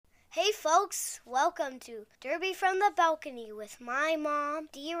folks. Welcome to Derby from the Balcony with my mom,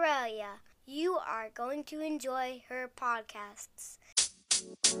 D'Aurelia. You are going to enjoy her podcasts.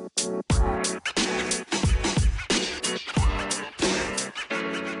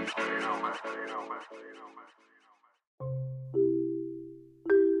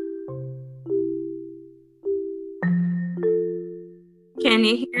 Can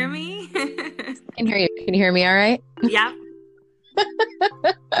you hear me? Can hear you. Can you hear me all right? Yep.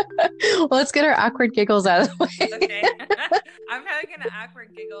 Well, let's get our awkward giggles out of the way. Okay. I'm probably going to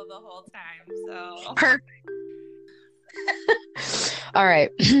awkward giggle the whole time. So Perfect. All right.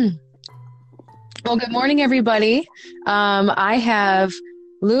 Well, good morning, everybody. I have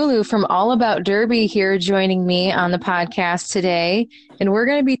Lulu from All About Derby here joining me on the podcast today. And we're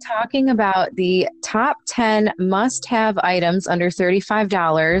going to be talking about the top 10 must-have items under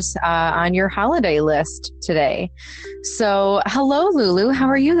 $35 on your holiday list today. So, hello, Lulu. How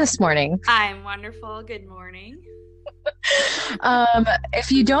are you this morning? I'm wonderful. Good morning.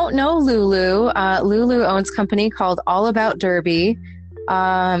 If you don't know Lulu, Lulu owns a company called All About Derby.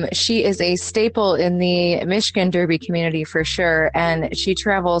 She is a staple in the Michigan Derby community for sure, and she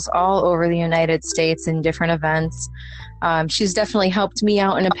travels all over the United States in different events. She's definitely helped me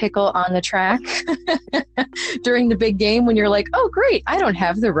out in a pickle on the track during the big game when you're like, oh, great, I don't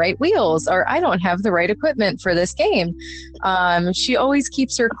have the right wheels or I don't have the right equipment for this game. She always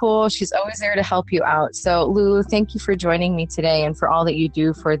keeps her cool. She's always there to help you out. So, Lulu, thank you for joining me today and for all that you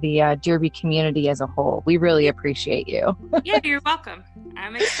do for the Derby community as a whole. We really appreciate you. Yeah, you're welcome.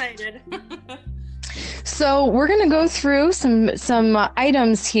 I'm excited. So we're going to go through some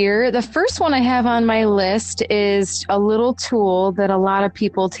items here. The first one I have on my list is a little tool that a lot of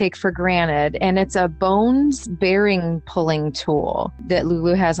people take for granted, and it's a bones bearing pulling tool that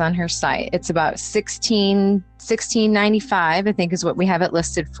Lulu has on her site. It's about $16.95, I think is what we have it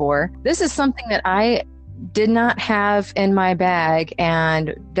listed for. This is something that I did not have in my bag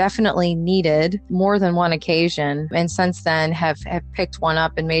and definitely needed more than one occasion. And since then have picked one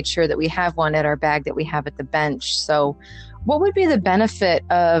up and made sure that we have one at our bag that we have at the bench. So what would be the benefit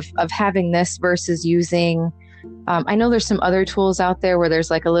of having this versus using, I know there's some other tools out there where there's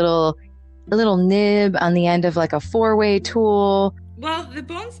like a little nib on the end of like a 4-way tool. Well, the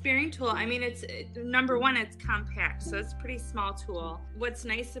bones bearing tool, I mean, it's number one, it's compact. So it's a pretty small tool. What's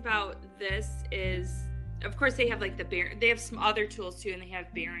nice about this is, of course, they have like they have some other tools too, and they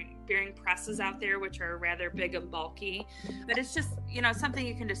have bearing presses out there, which are rather big and bulky. But it's just, something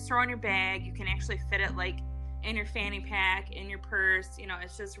you can just throw in your bag. You can actually fit it like in your fanny pack, in your purse.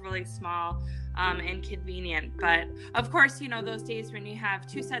 It's just really small and convenient. But of course, those days when you have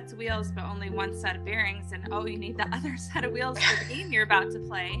 2 sets of wheels, but only 1 set of bearings, and you need the other set of wheels for the game you're about to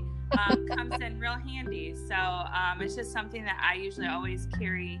play. Comes in real handy. So it's just something that I usually always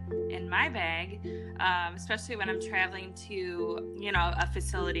carry in my bag, especially when I'm traveling to, a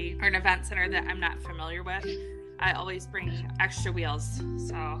facility or an event center that I'm not familiar with. I always bring extra wheels.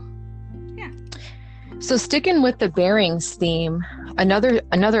 So, yeah. So sticking with the bearings theme,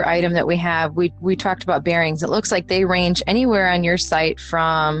 another item that we have, we talked about bearings. It looks like they range anywhere on your site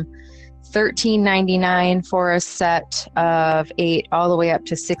from $13.99 for a set of 8 all the way up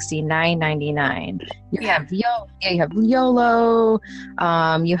to $69.99. You have YOLO,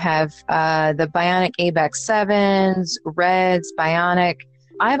 you have the Bionic ABEX 7s, Reds, Bionic.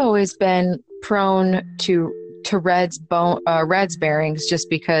 I've always been prone to Reds bearings just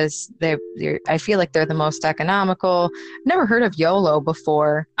because I feel like they're the most economical. Never heard of YOLO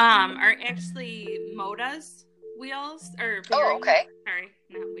before. Are actually Moda's wheels or bearings. Oh, okay. Sorry,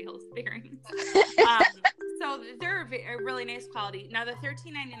 not wheels, bearings. So they're a really nice quality. Now the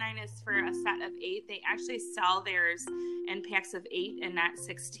 $13.99 is for a set of 8. They actually sell theirs in packs of 8 and not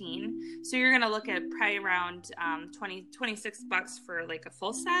 16. So you're gonna look at probably around $26 for like a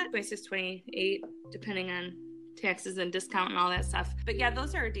full set, 26, 28, depending on taxes and discount and all that stuff. But yeah,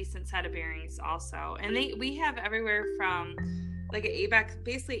 those are a decent set of bearings also. And we have everywhere from like an ABEX,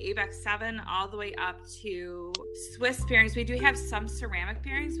 basically ABEX 7 all the way up to Swiss bearings. We do have some ceramic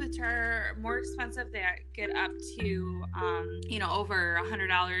bearings, which are more expensive, that get up to, over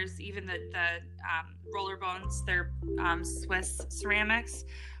 $100. Even the roller bones, they're Swiss ceramics,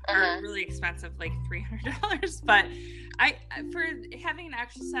 are really expensive, like $300. But for having an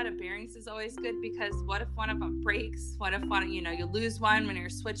extra set of bearings is always good, because what if one of them breaks? What if you lose one when you're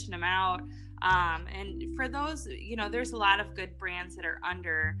switching them out? And for those, there's a lot of good brands that are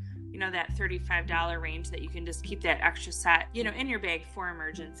under, that $35 range that you can just keep that extra set, in your bag for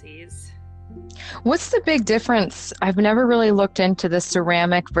emergencies. What's the big difference? I've never really looked into the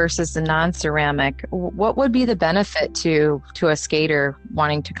ceramic versus the non-ceramic. What would be the benefit to a skater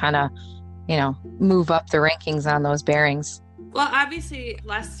wanting to kind of, move up the rankings on those bearings? Well, obviously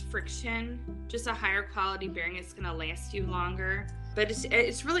less friction, just a higher quality bearing is going to last you longer. But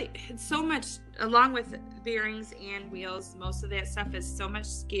it's so much, along with bearings and wheels, most of that stuff is so much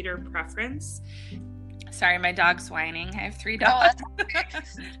skater preference. Sorry, my dog's whining. I have 3 dogs.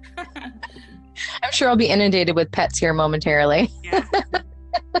 I'm sure I'll be inundated with pets here momentarily. Yeah.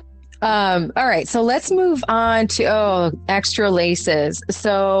 All right, so let's move on to extra laces.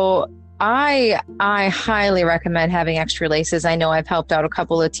 So I highly recommend having extra laces. I know I've helped out a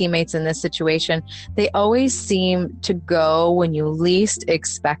couple of teammates in this situation. They always seem to go when you least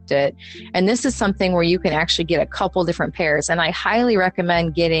expect it. And this is something where you can actually get a couple different pairs. And I highly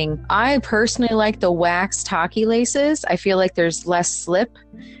recommend I personally like the waxed hockey laces. I feel like there's less slip.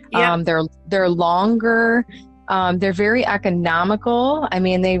 Yeah. They're longer. They're very economical. I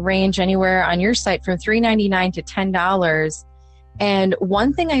mean, they range anywhere on your site from $3.99 to $10. And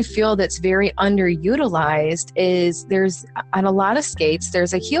one thing I feel that's very underutilized is on a lot of skates,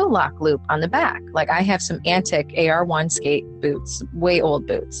 there's a heel lock loop on the back. Like I have some Antic AR1 skate boots, way old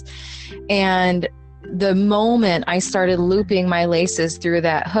boots. And the moment I started looping my laces through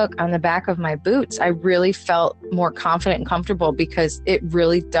that hook on the back of my boots, I really felt more confident and comfortable because it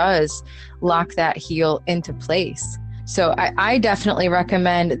really does lock that heel into place. So I definitely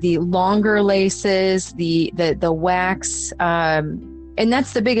recommend the longer laces, the wax, and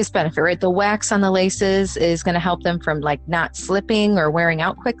that's the biggest benefit, right? The wax on the laces is going to help them from like not slipping or wearing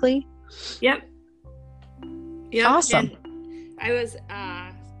out quickly. Yep. Awesome. And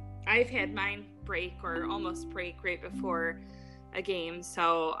I've had mine break or almost break right before a game.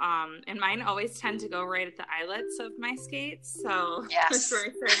 So, and mine always tend to go right at the eyelets of my skates. So that's where I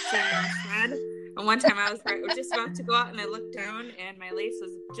started seeing that thread. And one time I was just about to go out and I looked down and my lace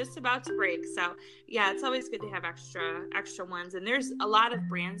was just about to break. So yeah, it's always good to have extra ones. And there's a lot of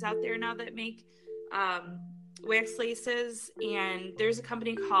brands out there now that make wax laces. And there's a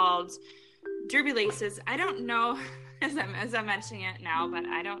company called Derby Laces. I don't know, as I'm mentioning it now, but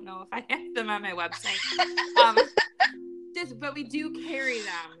I don't know if I have them on my website. But we do carry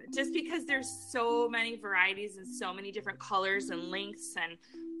them just because there's so many varieties and so many different colors and lengths and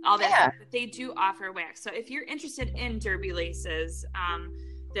all that stuff, but they do offer wax. So if you're interested in Derby Laces,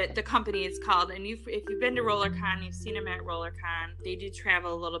 the company is called, and if you've been to RollerCon, you've seen them at RollerCon, they do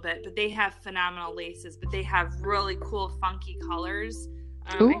travel a little bit, but they have phenomenal laces, but they have really cool, funky colors.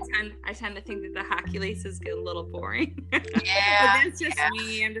 I tend to think that the hockey laces get a little boring. Yeah. But that's just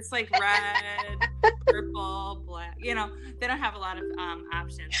me. I'm just like red, purple, black. They don't have a lot of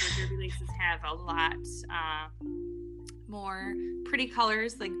options. Where Derby Laces have a lot more pretty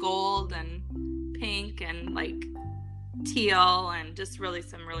colors like gold and pink and like teal and just really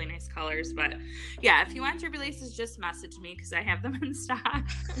some really nice colors. But yeah, if you want Derby Laces, just message me because I have them in stock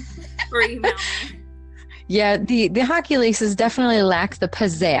or email me. Yeah, the hockey laces definitely lack the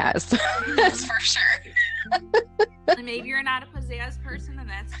pizzazz. That's for sure. And maybe you're not a pizzazz person, and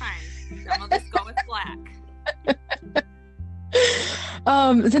that's fine. Then we'll just go with black.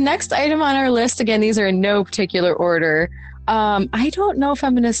 The next item on our list, again, these are in no particular order. I don't know if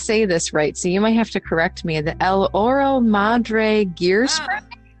I'm going to say this right, so you might have to correct me. The El Oro Madre gear spray?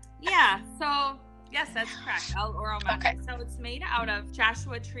 Yeah, so yes, that's correct. El Oro Madre. Okay. So it's made out of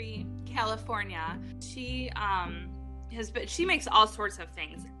Joshua Tree, California. She makes all sorts of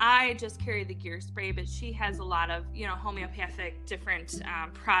things. I just carry the gear spray, but she has a lot of, homeopathic different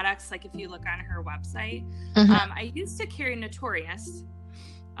products. Like if you look on her website, I used to carry Notorious.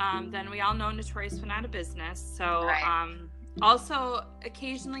 Then we all know Notorious went out of business. So, also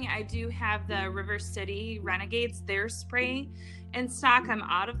occasionally I do have the River City Renegades, their spray in stock. I'm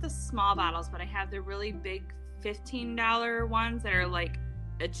out of the small bottles, but I have the really big $15 ones that are like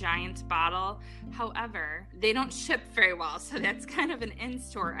a giant bottle. However, they don't ship very well, so that's kind of an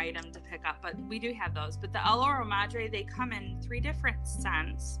in-store item to pick up, but we do have those. But the El Oro Madre, they come in 3 different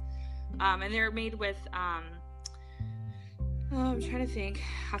scents, and they're made with I'm trying to think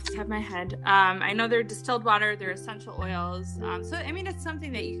off the top of my head. I know they're distilled water, they're essential oils. So, I mean, it's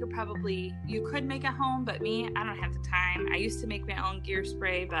something that you could make at home, but me, I don't have the time. I used to make my own gear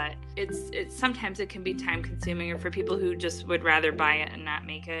spray, but it's sometimes it can be time consuming, or for people who just would rather buy it and not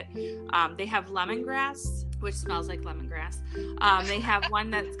make it. They have lemongrass which smells like lemongrass. They have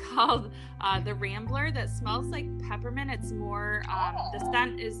one that's called the Rambler that smells like peppermint. It's more, the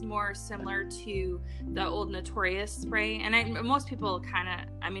scent is more similar to the old Notorious spray. And most people kind of,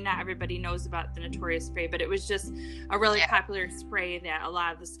 I mean, not everybody knows about the Notorious spray, but it was just a really popular spray that a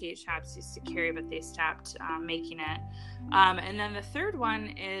lot of the skate shops used to carry, but they stopped making it. And then the third one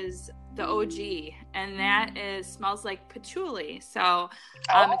is the OG, and that smells like patchouli. So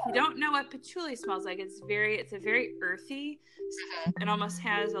if you don't know what patchouli smells like, it's a very earthy. It almost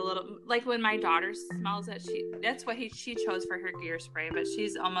has a little, like when my daughter smells it, that's what she chose for her gear spray, but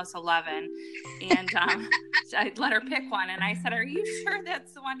she's almost 11, and I let her pick one, and I said, "Are you sure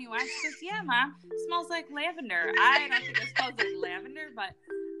that's the one you want?" She goes, "Yeah, Mom, it smells like lavender." I don't think it smells like lavender, but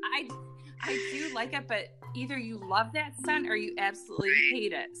I do like it, but either you love that scent or you absolutely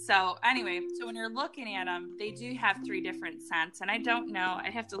hate it. So anyway, when you're looking at them, they do have 3 different scents, and I don't know, I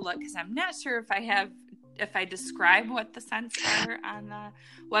have to look because I'm not sure if I describe what the scents are on the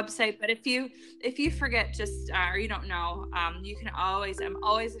website. But if you forget or you don't know, you can I'm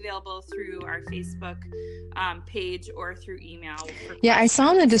always available through our Facebook page or through email. Yeah, I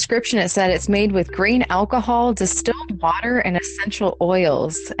saw in the description it said it's made with grain alcohol, distilled water, and essential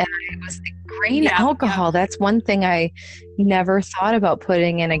oils. And it was grain alcohol. Yeah. That's one thing I never thought about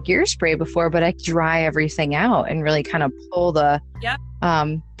putting in a gear spray before, but I dry everything out and really kind of pull that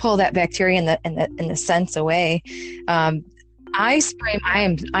bacteria and the scents away. I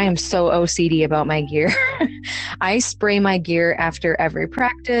am so OCD about my gear. I spray my gear after every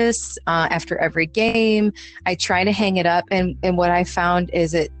practice, after every game. I try to hang it up, and what I found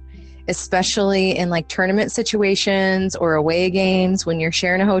is especially in like tournament situations or away games when you're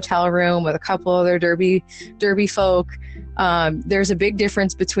sharing a hotel room with a couple other derby folk, there's a big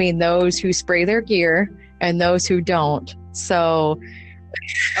difference between those who spray their gear and those who don't. So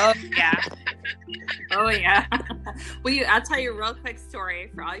oh yeah. Well, I'll tell you a real quick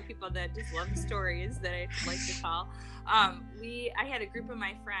story for all you people that just love stories that I like to tell. I had a group of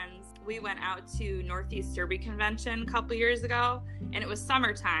my friends. We went out to Northeast Derby Convention a couple years ago, and it was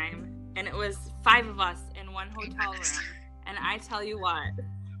summertime, and it was 5 of us in one hotel room. And I tell you what,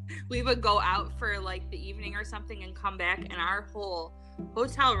 we would go out for like the evening or something and come back, and our whole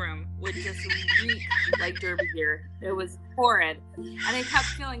hotel room would just reek like derby gear. It was horrid, and I kept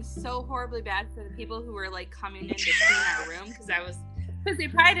feeling so horribly bad for the people who were like coming in to clean our room because they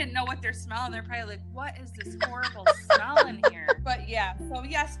probably didn't know what they're smelling. They're probably like, "What is this horrible smell in here?" But yeah, so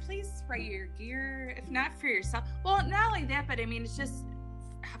yes, please spray your gear, if not for yourself. Well, not only that, but I mean, it's just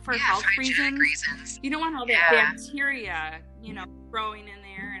for health reasons. You don't want all that bacteria, growing in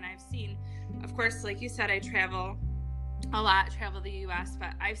there. And I've seen, of course, like you said, I travel the U.S.,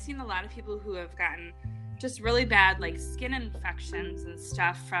 but I've seen a lot of people who have gotten just really bad like skin infections and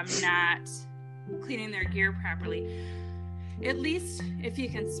stuff from not cleaning their gear properly. At least if you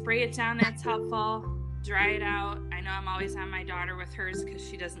can spray it down, that's helpful. Dry it out. I know I'm always on my daughter with hers because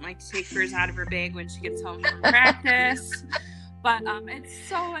she doesn't like to take hers out of her bag when she gets home from practice. But it's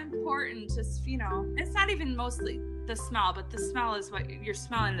so important to, it's not even mostly the smell, but the smell is what you're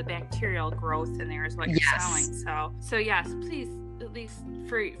smelling. The bacterial growth in there is what you're smelling. So yes, please, at least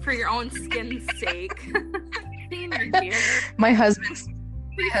for your own skin's sake, clean your gear. My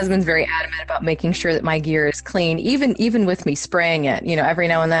husband's very adamant about making sure that my gear is clean, even with me spraying it. Every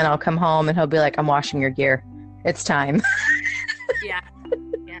now and then I'll come home and he'll be like, "I'm washing your gear. It's time." Yeah.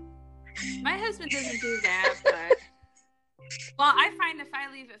 My husband doesn't do that, but well, I find if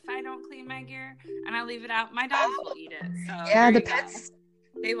I don't clean my gear and I leave it out, my dogs will eat it. So yeah, the pets.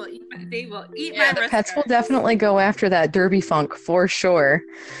 They will eat the pets will definitely go after that derby funk for sure.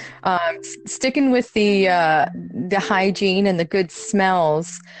 Sticking with the hygiene and the good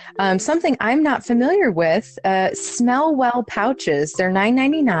smells, something I'm not familiar with, Smell Well pouches. They're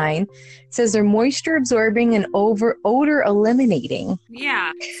 $9.99. It says they're moisture absorbing and odor eliminating.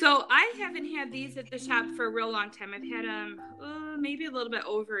 Yeah, so I haven't had these at the shop for a real long time. I've had them maybe a little bit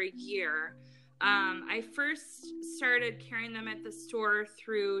over a year. I first started carrying them at the store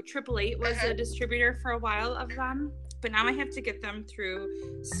through 888 was a distributor for a while of them, but now I have to get them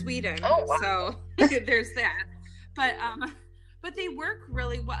through Sweden. Oh, wow. So there's that. But they work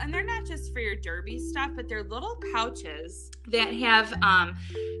really well, and they're not just for your derby stuff, but they're little pouches that have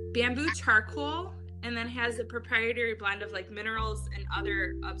bamboo charcoal, and then has a proprietary blend of like minerals and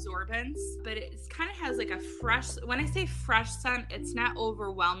other absorbents. But it kind of has like a fresh, when I say fresh scent, it's not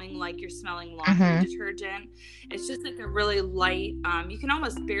overwhelming like you're smelling laundry detergent. It's just like a really light, you can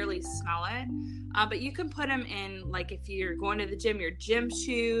almost barely smell it. But you can put them in, like if you're going to the gym, your gym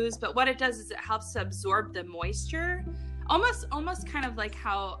shoes. But what it does is it helps to absorb the moisture. Almost kind of like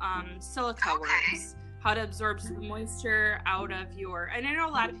how silica works. how to absorb some moisture out of your, and I know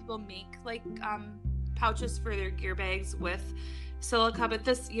a lot of people make like pouches for their gear bags with silica, but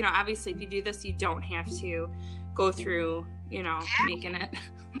this, you know, obviously if you do this, you don't have to go through, you know, making it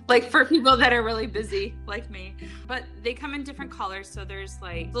like for people that are really busy like me. But they come in different colors, so there's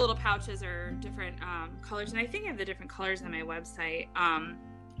like the little pouches are different colors, and I think I have the different colors on my website.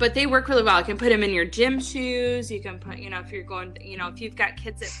 But they work really well. You can put them in your gym shoes. You can put, you know, if you're going, you know, if you've got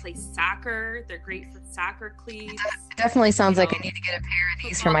kids that play soccer, they're great for soccer cleats. It definitely sounds like I need to get a pair of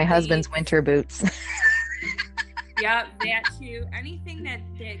these for my husband's winter boots. Yeah, that too. Anything that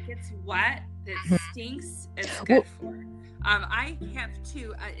gets wet, that stinks, it's good for. I have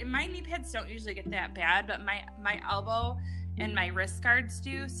two. And my knee pads don't usually get that bad, but my elbow and my wrist guards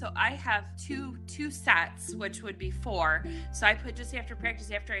do. So I have two sets, which would be 4. So I put just after practice,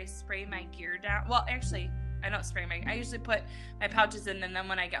 after I spray my gear down. Well, actually, I don't spray I usually put my pouches in, and then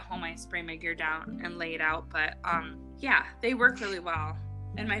when I get home, I spray my gear down and lay it out. But yeah, they work really well.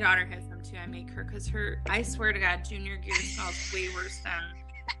 And my daughter has them too. I make her, because I swear to God, junior gear smells way worse than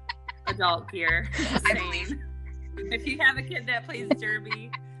adult gear. If you have a kid that plays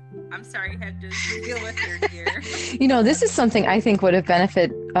derby, I'm sorry, you have to deal with your gear. You know, this is something I think would have been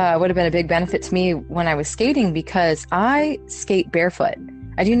a big benefit to me when I was skating, because I skate barefoot.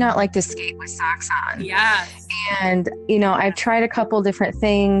 I do not like to skate with socks on. Yes. And, you know, I've tried a couple different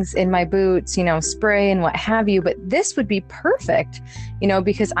things in my boots, you know, spray and what have you, but this would be perfect, you know,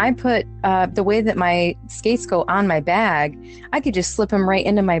 because I put the way that my skates go on my bag, I could just slip them right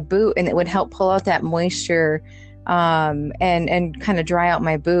into my boot, and it would help pull out that moisture and kind of dry out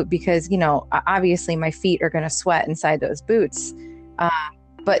my boot, because, you know, obviously my feet are going to sweat inside those boots.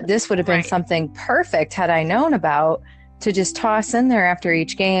 But this would have been something perfect had I known about, to just toss in there after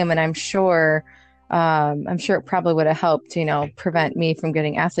each game. And I'm sure it probably would have helped, you know, prevent me from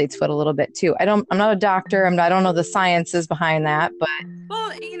getting athlete's foot a little bit too. I'm not a doctor. I don't know the sciences behind that, but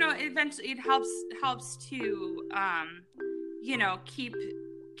well, you know, eventually it helps to, you know, keep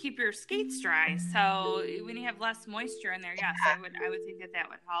your skates dry. So when you have less moisture in there, yes, I would think that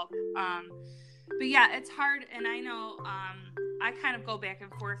would help. But yeah, it's hard. And I know, I kind of go back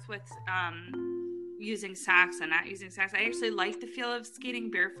and forth with, using socks and not using socks. I actually like the feel of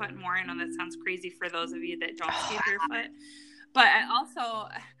skating barefoot more. I know that sounds crazy for those of you that don't skate barefoot, but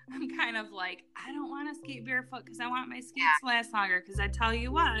I'm kind of like, I don't want to skate barefoot because I want my skates to last longer. Because I tell you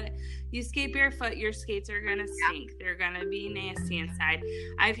what, you skate barefoot, your skates are going to stink. They're going to be nasty inside.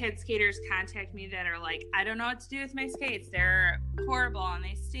 I've had skaters contact me that are like, I don't know what to do with my skates. They're horrible and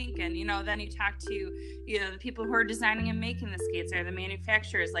they stink. And, you know, then you talk to, you know, the people who are designing and making the skates, or the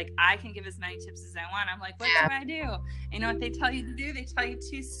manufacturers. Like, I can give as many tips as I want. I'm like, what do I do? You know what they tell you to do? They tell you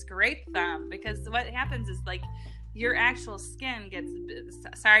to scrape them, because what happens is, like, your actual skin gets,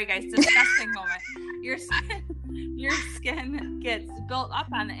 sorry guys, disgusting moment. Your skin gets built up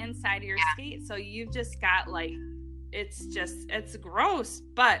on the inside of your skate. So you've just got like, it's gross.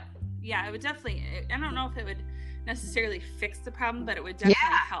 But yeah, it would definitely, I don't know if it would necessarily fix the problem, but it would definitely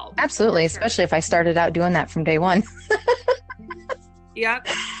help. Absolutely. Sure. Especially if I started out doing that from day one. Yep.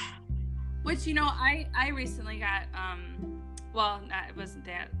 Which, you know, I recently got, well, it wasn't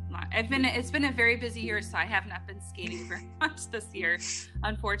that long. It's been a very busy year, so I have not been skating very much this year.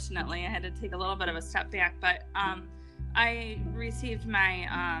 Unfortunately, I had to take a little bit of a step back. But I received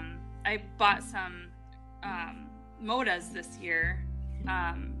I bought some Modas this year,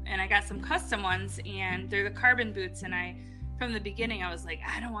 and I got some custom ones, and they're the carbon boots. And from the beginning, I was like,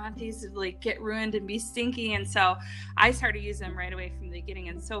 I don't want these to like get ruined and be stinky, and so I started using them right away from the beginning,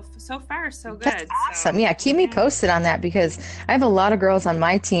 and so far so good. That's awesome. So, yeah, keep me posted on that, because I have a lot of girls on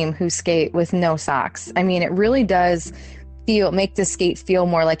my team who skate with no socks. I mean, it really does make the skate feel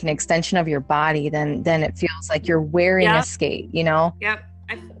more like an extension of your body than it feels like you're wearing a skate, you know? Yep.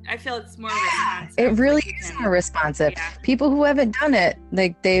 I feel it's more responsive. It really is more responsive. Yeah. People who haven't done it,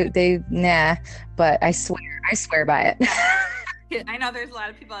 like they nah, but I swear by it. I know there's a lot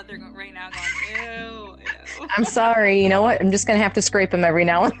of people out there right now going, ew. I'm sorry. You know what? I'm just going to have to scrape them every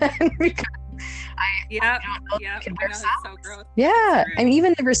now and then, because I can wear socks. So gross. Yeah. I mean,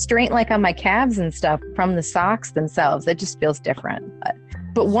 even the restraint like on my calves and stuff from the socks themselves, it just feels different.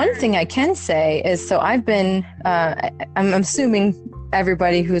 But one thing I can say is, so I've been, I'm assuming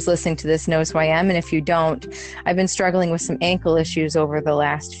everybody who's listening to this knows who I am. And if you don't, I've been struggling with some ankle issues over the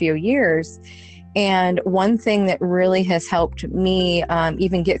last few years. And one thing that really has helped me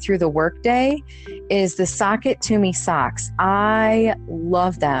even get through the workday is the Sock It To Me socks. I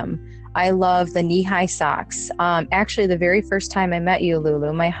love them. I love the knee-high socks. Actually, the very first time I met you,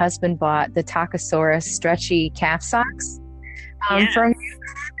 Lulu, my husband bought the Takasaurus stretchy calf socks from you.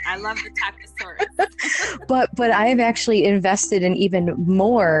 I love the Tacosaurus. But I've actually invested in even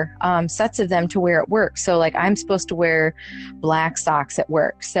more sets of them to wear at work. So like I'm supposed to wear black socks at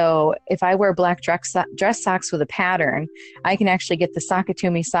work. So if I wear black dress socks with a pattern, I can actually get the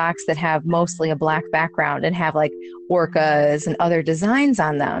Sakatumi socks that have mostly a black background and have like orcas and other designs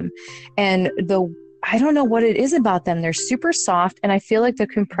on them. And I don't know what it is about them. They're super soft, and I feel like the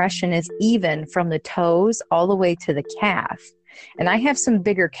compression is even from the toes all the way to the calf. And I have some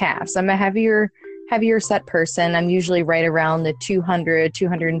bigger calves. I'm a heavier set person. I'm usually right around the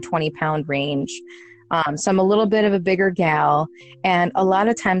 220 pound range. So I'm a little bit of a bigger gal. And a lot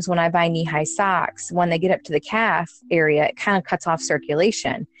of times when I buy knee-high socks, when they get up to the calf area, it kind of cuts off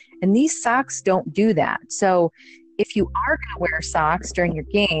circulation. And these socks don't do that. So if you are going to wear socks during your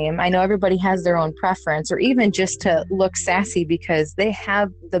game, I know everybody has their own preference, or even just to look sassy because they have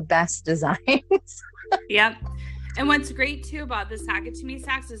the best designs. Yep. And what's great too about the Sakatumi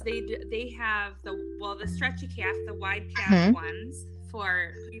socks is they have the stretchy calf, the wide calf ones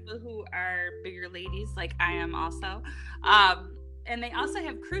for people who are bigger ladies like I am also. And they also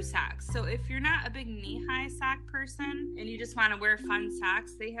have crew socks. So if you're not a big knee-high sock person and you just want to wear fun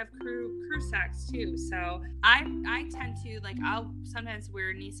socks, they have crew socks too. So I tend to, like, I'll sometimes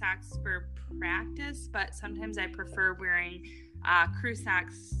wear knee socks for practice, but sometimes I prefer wearing crew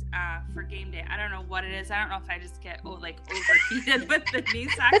socks for game day. I don't know what it is. I don't know if I just get overheated with the knee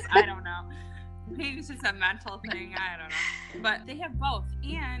socks. I don't know. Maybe it's just a mental thing. I don't know. But they have both.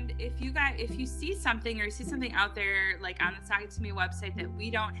 And if you see something or you see something out there like on the Sakatumi website that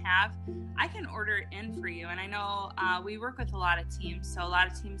we don't have, I can order it in for you. And I know we work with a lot of teams, so a lot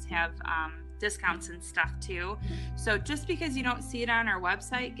of teams have discounts and stuff too. So just because you don't see it on our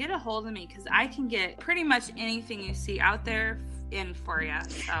website, get a hold of me, because I can get pretty much anything you see out there in for you.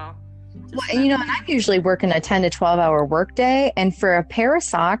 So well, and I'm usually working a 10 to 12 hour work day, and for a pair of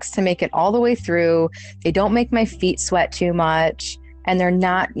socks to make it all the way through, they don't make my feet sweat too much, and they're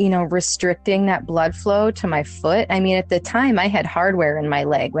not, restricting that blood flow to my foot. I mean, at the time I had hardware in my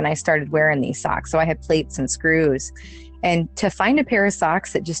leg when I started wearing these socks. So I had plates and screws, and to find a pair of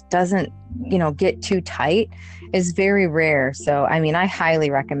socks that just doesn't, get too tight is very rare. So, I mean, I highly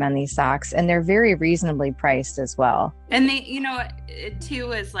recommend these socks, and they're very reasonably priced as well. And they, it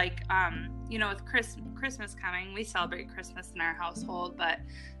too is like, with Christmas coming, we celebrate Christmas in our household, but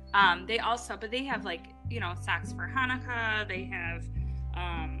they have like, socks for Hanukkah. They have,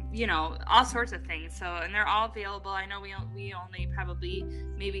 all sorts of things. So, and they're all available. I know we only probably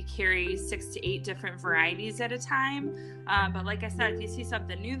maybe carry 6 to 8 different varieties at a time. But like I said, if you see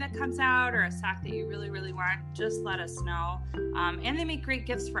something new that comes out or a sock that you really, really want, just let us know. And they make great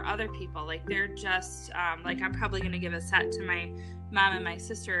gifts for other people. Like they're just, like I'm probably going to give a set to my mom and my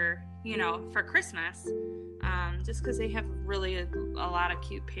sister, for Christmas. Just because they have really a lot of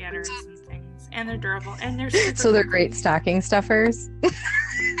cute patterns and things, and they're durable, and they're super so they're great stocking stuffers.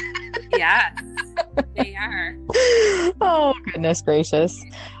 Yes, they are. Oh, goodness gracious.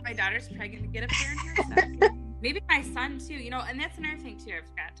 My daughter's pregnant to get a pair in her set. Maybe my son too, and that's another thing too. I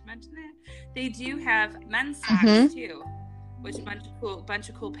forgot to mention that they do have men's socks too, which a bunch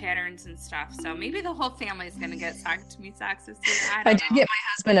of cool patterns and stuff. So maybe the whole family is going to get Sakatumi socks this year. I did get my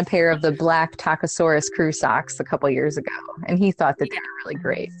husband a pair of the black Tacosaurus crew socks a couple years ago, and he thought that they were really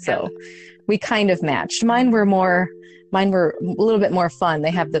great. So we kind of matched. Mine were a little bit more fun.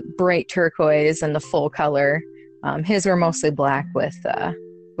 They have the bright turquoise and the full color. His were mostly black with the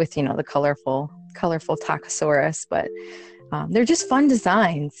colorful Tacosaurus, but they're just fun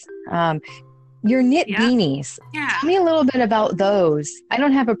designs. Your knit beanies. Yeah. Tell me a little bit about those. I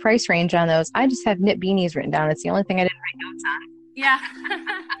don't have a price range on those. I just have knit beanies written down. It's the only thing I didn't write notes on. Yeah.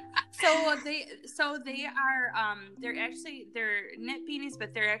 So they are they're knit beanies,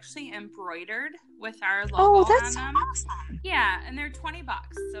 but they're actually embroidered with our logo on them. Oh, that's awesome. Yeah, and they're $20,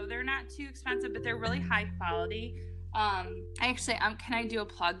 so they're not too expensive, but they're really high quality. Can I do a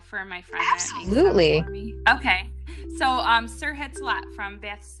plug for my friend? Absolutely. Okay. So, Sir Hitslot from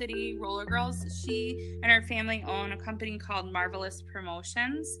Bath City Roller Girls, she and her family own a company called Marvelous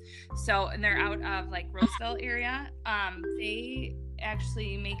Promotions. So, and they're out of like Roseville area. They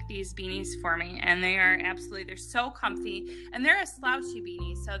actually make these beanies for me, and they're so comfy, and they're a slouchy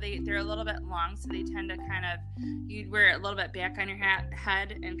beanie, so they're a little bit long, so they tend to you'd wear it a little bit back on your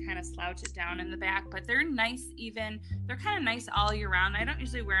head and kind of slouch it down in the back, but they're nice they're kind of nice all year round. I don't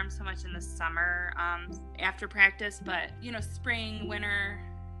usually wear them so much in the summer after practice, but spring, winter,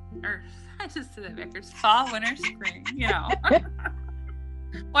 or I just said that backwards, fall, winter, spring,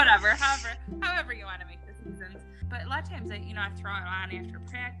 whatever, however you want to make the seasons. but a lot of times I throw it on after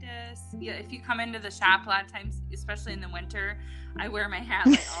practice. Yeah, if you come into the shop, a lot of times, especially in the winter, I wear my hat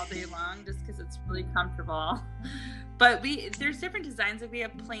like all day long just because it's really comfortable. But there's different designs. Like we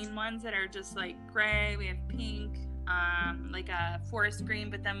have plain ones that are just like gray. We have pink, like a forest green,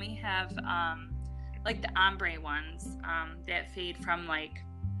 but then we have like the ombre ones that fade from like.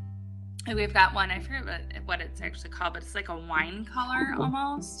 We've got one, I forget what it's actually called, but it's like a wine color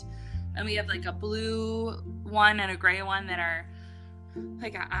almost. And we have like a blue one and a gray one that are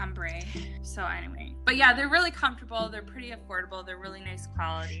like an ombre. So anyway, but yeah, they're really comfortable. They're pretty affordable. They're really nice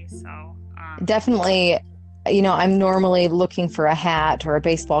quality. So definitely, I'm normally looking for a hat or a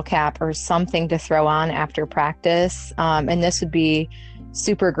baseball cap or something to throw on after practice. And this would be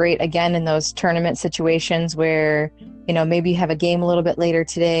super great again in those tournament situations where maybe you have a game a little bit later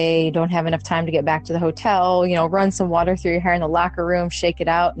today, you don't have enough time to get back to the hotel, run some water through your hair in the locker room, shake it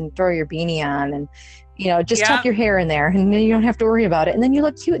out and throw your beanie on and, just tuck your hair in there and then you don't have to worry about it. And then you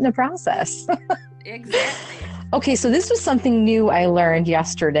look cute in the process. Exactly. Okay, so this was something new I learned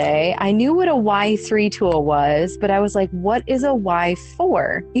yesterday. I knew what a Y3 tool was, but I was like, what is a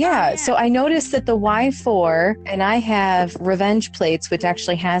Y4? Yeah, so I noticed that the Y4, and I have Revenge plates, which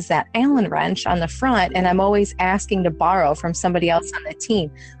actually has that Allen wrench on the front, and I'm always asking to borrow from somebody else on the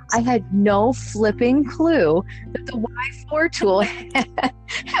team. I had no flipping clue that the Y4 tool had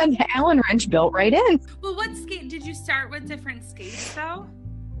the Allen wrench built right in. Well, what skate? Did you start with different skates, though?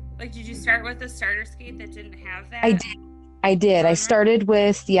 Like, did you start with a starter skate that didn't have that? I did. I started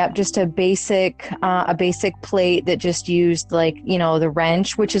with, just a basic plate that just used the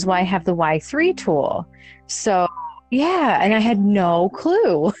wrench, which is why I have the Y3 tool. So, yeah, and I had no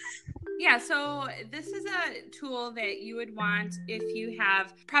clue. Yeah, so this is a tool that you would want if you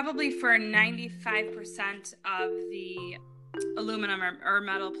have probably for 95% of the aluminum or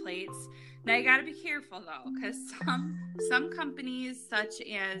metal plates. Now you got to be careful though, because some companies, such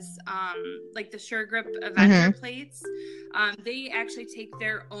as like the SureGrip Avenger plates, they actually take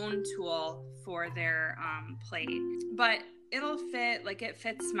their own tool for their plate, but it'll fit. Like it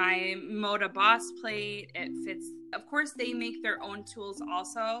fits my Moda Boss plate. It fits. Of course, they make their own tools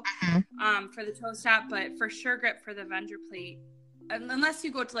also for the toe stop, but for SureGrip for the Avenger plate. Unless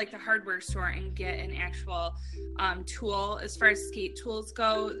you go to like the hardware store and get an actual tool, as far as skate tools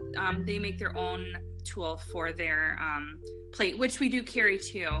go, they make their own tool for their plate, which we do carry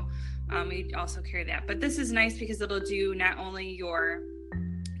too. We also carry that, but this is nice because it'll do not only your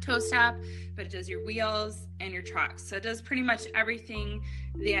toe stop, but it does your wheels and your trucks. So it does pretty much everything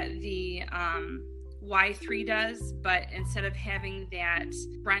that the Y3 does, but instead of having that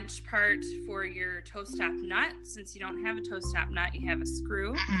wrench part for your toe stop nut, since you don't have a toe stop nut, you have a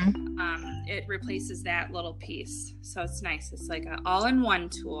screw, it replaces that little piece. So it's nice. It's like an all-in-one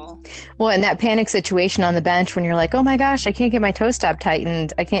tool. Well, in that panic situation on the bench when you're like, oh my gosh, I can't get my toe stop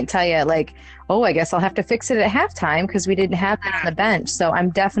tightened, I can't tell you, like, oh, I guess I'll have to fix it at halftime because we didn't have that on the bench. So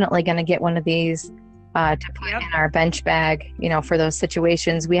I'm definitely going to get one of these to put in our bench bag, for those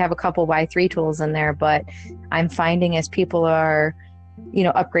situations. We have a couple Y3 tools in there, but I'm finding as people are,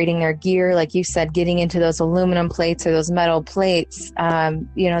 upgrading their gear, like you said, getting into those aluminum plates or those metal plates,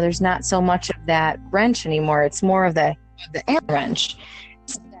 there's not so much of that wrench anymore. It's more of the Allen wrench.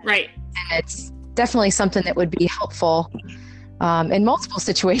 Right. And it's definitely something that would be helpful in multiple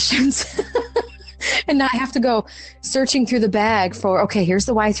situations. And not have to go searching through the bag for, okay, here's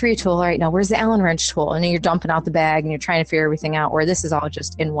the Y3 tool. All right, now where's the Allen wrench tool? And then you're dumping out the bag and you're trying to figure everything out, where this is all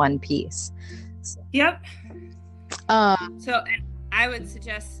just in one piece. Yep. So and I would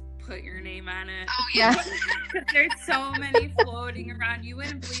suggest put your name on it. Oh, yeah. There's so many floating around. You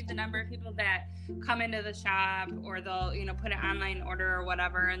wouldn't believe the number of people that come into the shop, or they'll, put an online order or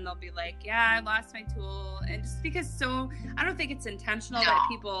whatever, and they'll be like, yeah, I lost my tool. And just because I don't think it's intentional that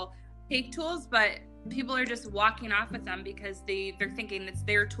people take tools, but people are just walking off with them because they're thinking it's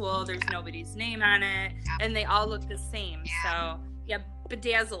their tool, there's nobody's name on it, and they all look the same. So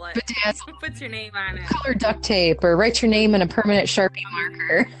bedazzle it. Put your name on it. Color duct tape, or write your name in a permanent Sharpie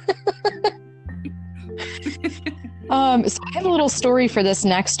marker. So I have a little story for this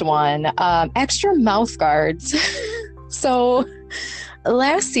next one. Extra mouth guards. So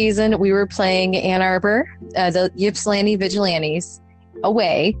last season we were playing Ann Arbor, the Ypsilanti Vigilantes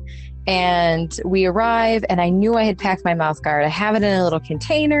away. And we arrive, and I knew I had packed my mouth guard. I have it in a little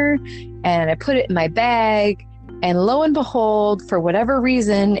container, and I put it in my bag. And lo and behold, for whatever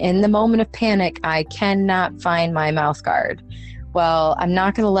reason, in the moment of panic, I cannot find my mouth guard. Well, I'm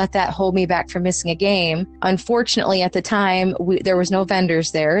not going to let that hold me back from missing a game. Unfortunately, at the time, there was no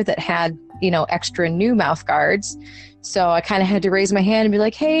vendors there that had, extra new mouth guards. So I kind of had to raise my hand and be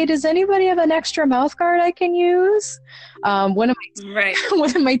like, hey, does anybody have an extra mouth guard I can use? One of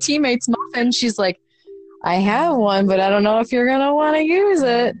my teammates, Muffin, she's like, I have one, but I don't know if you're going to want to use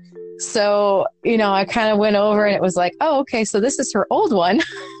it. So, I kind of went over and it was like, oh, okay, so this is her old one.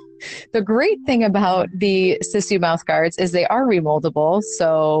 The great thing about the Sisu mouth guards is they are remoldable.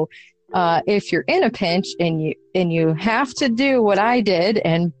 So if you're in a pinch and you have to do what I did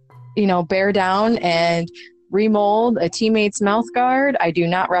and, bear down and remold a teammate's mouth guard, I do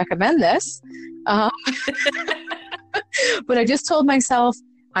not recommend this. But I just told myself,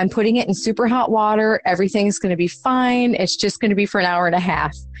 I'm putting it in super hot water. Everything's going to be fine. It's just going to be for an hour and a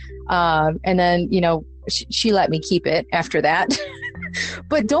half. And then, she let me keep it after that.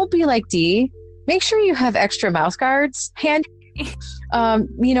 But don't be like Dee. Make sure you have extra mouth guards handy.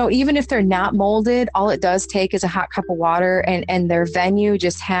 Even if they're not molded, all it does take is a hot cup of water, and their venue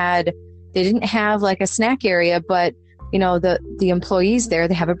they didn't have like a snack area, but the employees there,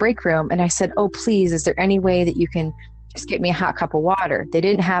 they have a break room. And I said, oh, please, is there any way that you can just get me a hot cup of water? They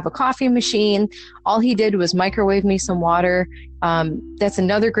didn't have a coffee machine. All he did was microwave me some water. That's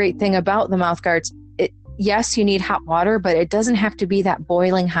another great thing about the mouth guards. Yes, you need hot water, but it doesn't have to be that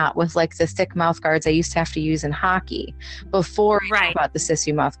boiling hot with like the thick mouth guards I used to have to use in hockey before I knew about the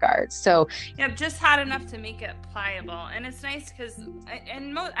Sisu mouth guards. So yeah, just hot enough to make it pliable. And it's nice because,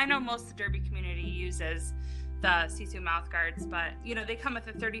 I know most of the derby community uses the Sisu mouth guards, but they come with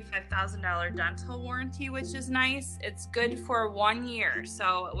a $35,000 dental warranty, which is nice. It's good for 1 year.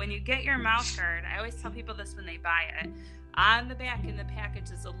 So when you get your mouth guard, I always tell people this when they buy it. On the back in the package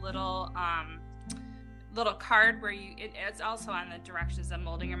is a little card where it's also on the directions of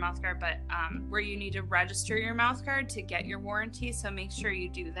molding your mouth guard, but where you need to register your mouth guard to get your warranty. So make sure you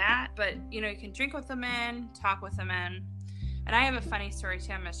do that. But you can drink with them in, talk with them in. And I have a funny story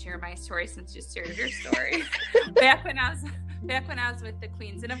too. I'm gonna share my story since you shared your story. back when I was with the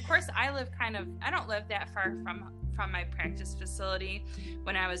Queens, and of course I don't live that far from my practice facility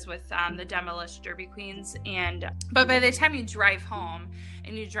when I was with the Demolished Derby Queens. But by the time you drive home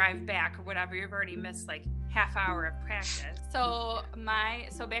and you drive back or whatever, you've already missed like half hour of practice. So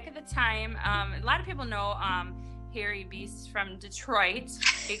back at the time, a lot of people know Harry Beast from Detroit,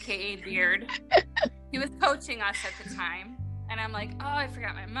 aka Beard. He was coaching us at the time. And I'm like, oh, I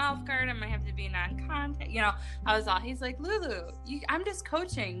forgot my mouth guard. I'm going to have to be non-contact. He's like, Lulu, I'm just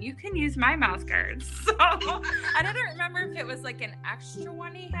coaching. You can use my mouth guard. So I don't remember if it was like an extra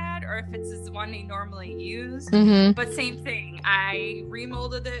one he had or if it's his one he normally used. Mm-hmm. But same thing. I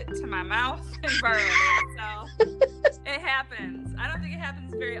remolded it to my mouth and borrowed it. So it happens. I don't think it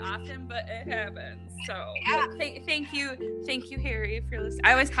happens very often, but it happens. So yeah. Thank you, Harry, if you're listening.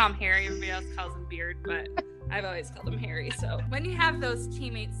 I always call him Harry. Everybody else calls him Beard, but I've always called him Harry. So when you have those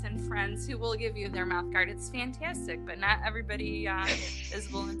teammates and friends who will give you their mouth guard, it's fantastic, but not everybody is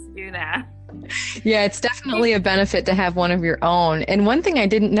willing to do that. Yeah, it's definitely a benefit to have one of your own. And one thing I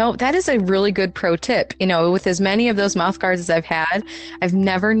didn't know, that is a really good pro tip. With as many of those mouth guards as I've had, I've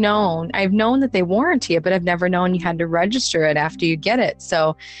known that they warranty it, but I've never known you had to register it after you get it.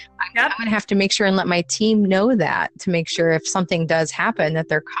 So I'm going to have to make sure and let my team know that to make sure if something does happen that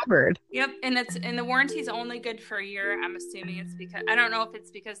they're covered. Yep. And the warranty is only good for a year. I'm assuming it's because, I don't know if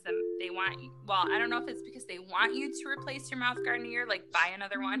it's because I don't know if it's because they want you to replace your mouth guard in a year, like buy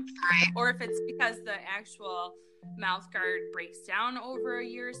another one, or if it's because the actual mouth guard breaks down over a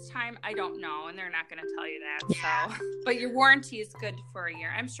year's time. I don't know, and they're not going to tell you that. So, but your warranty is good for a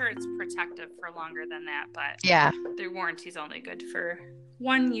year. I'm sure it's protective for longer than that, but their warranty is only good for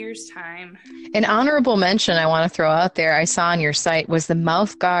 1 year's time. An honorable mention I want to throw out there I saw on your site was the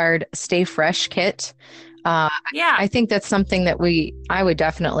mouth guard Stay Fresh kit. I think that's something that I would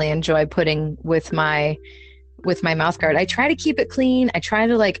definitely enjoy putting with my mouth guard. I try to keep it clean. I try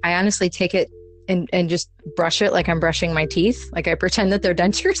to I honestly take it and just brush it like I'm brushing my teeth. Like I pretend that they're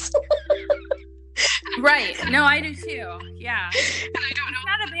dentures. Right. No, I do too. Yeah. And I don't know. It's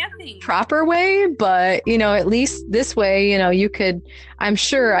not a bad thing. Proper way, but at least this way, you could, I'm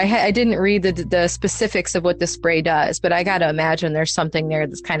sure I didn't read the specifics of what the spray does, but I got to imagine there's something there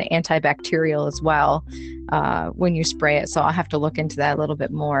that's kind of antibacterial as well when you spray it. So I'll have to look into that a little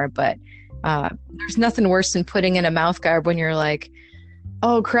bit more, but there's nothing worse than putting in a mouth guard when you're like,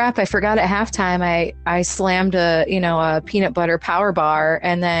 oh crap, I forgot at halftime I slammed a peanut butter power bar,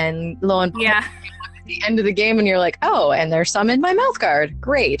 and then lo and behold, at the end of the game and you're like, oh, and there's some in my mouth guard.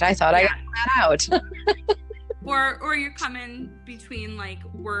 Great. I thought I got that out. or you're coming between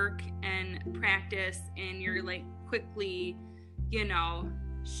work and practice and you're quickly,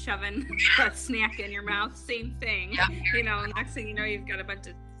 shoving a snack in your mouth. Same thing. Next thing you know, you've got a bunch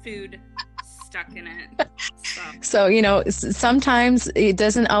of food stuck in it. So, you know, sometimes it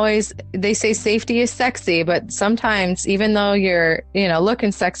doesn't always, they say safety is sexy, but sometimes even though you're, you know,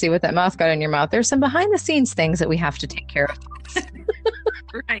 looking sexy with that mouth guard in your mouth, there's some behind the scenes things that we have to take care of.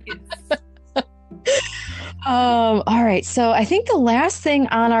 Right. All right. So I think the last thing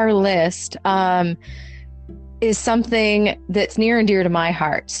on our list is something that's near and dear to my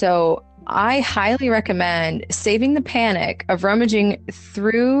heart. So I highly recommend saving the panic of rummaging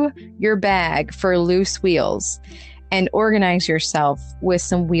through your bag for loose wheels and organize yourself with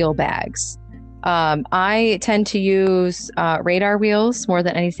some wheel bags. I tend to use radar wheels more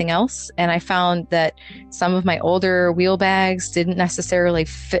than anything else. And I found that some of my older wheel bags didn't necessarily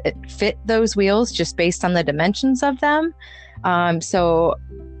fit those wheels just based on the dimensions of them. So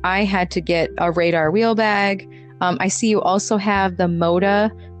I had to get a radar wheel bag. I see you also have the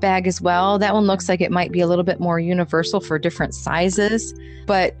Moda bag as well. That one looks like it might be a little bit more universal for different sizes,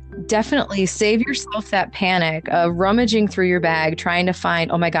 but definitely save yourself that panic of rummaging through your bag, trying to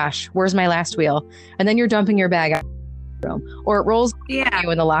find, oh my gosh, where's my last wheel? And then you're dumping your bag out of the room, or it rolls you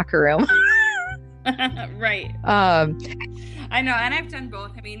in the locker room. Right. I know, and I've done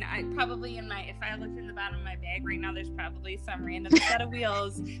both. I mean, I probably if I looked in the bottom of my bag right now, there's probably some random set of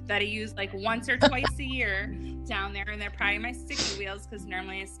wheels that I use like once or twice a year down there, and they're probably my sticky wheels because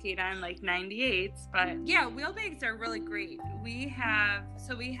normally I skate on like 98s. But yeah, wheel bags are really great. We have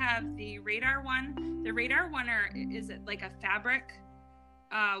the Radar one. The Radar one is it like a fabric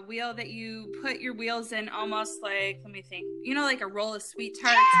wheel that you put your wheels in, almost like, let me think, you know, like a roll of sweet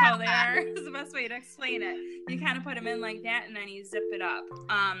tarts. How they are is the best way to explain it. You kind of put them in like that, and then you zip it up.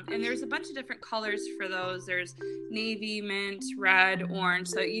 And there's a bunch of different colors for those. There's navy, mint, red, orange.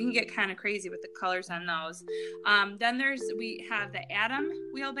 So you can get kind of crazy with the colors on those. Then we have the Atom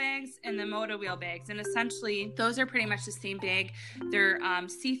wheel bags and the Moda wheel bags. And essentially those are pretty much the same bag. They're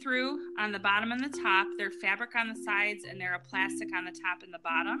see-through on the bottom and the top. They're fabric on the sides, and they're a plastic on the top and the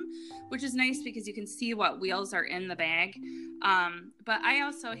bottom, which is nice because you can see what wheels are in the bag. But I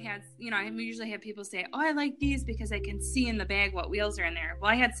also had, you know, I usually have people say, oh, I like these because I can see in the bag what wheels are in there. Well,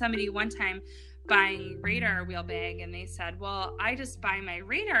 I had somebody one time buying Radar wheel bag, and they said, well, I just buy my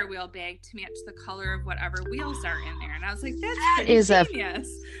Radar wheel bag to match the color of whatever wheels are in there. And I was like, that is genius.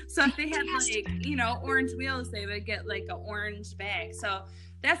 So if they had like, you know, orange wheels, they would get like an orange bag. So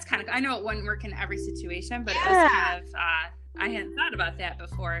that's kind of, I know it wouldn't work in every situation, but it was kind of, I hadn't thought about that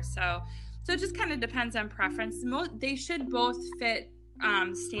before. So it just kind of depends on preference. They should both fit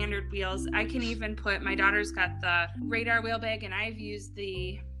standard wheels. I can even put, my daughter's got the Radar wheel bag, and I've used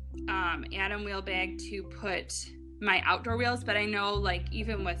the Atom wheel bag to put my outdoor wheels. But I know, like,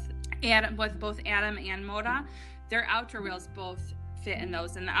 even with both Atom and Moda, their outdoor wheels both fit in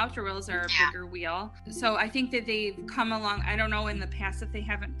those, and the outdoor wheels are a bigger wheel. So I think that they've come along. I don't know in the past if they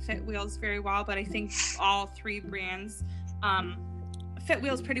haven't fit wheels very well, but I think all three brands fit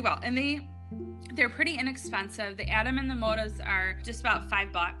wheels pretty well, and they're pretty inexpensive. The Atom and the Modas are just about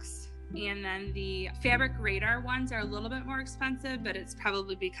 $5, and then the fabric Radar ones are a little bit more expensive, but it's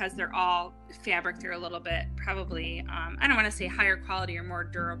probably because they're all fabric. They're a little bit probably I don't want to say higher quality or more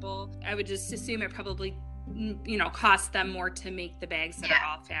durable. I would just assume it probably, you know, costs them more to make the bags that are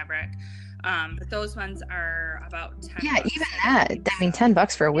all fabric. But those ones are about $10. Yeah, even that. I mean,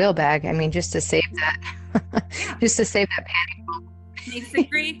 $10 for a wheel bag. I mean, just to save that, just to save that panic. Makes a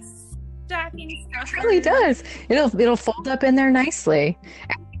great stocking stuffer. It really does. It'll fold up in there nicely.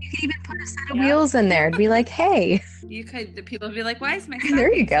 You can even put a set of wheels in there and be like, hey. You could. The people would be like, why is my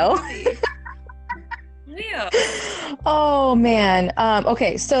there you go. Yeah. Oh man.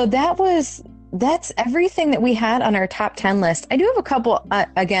 Okay, so that's everything that we had on our top 10 list. I do have a couple,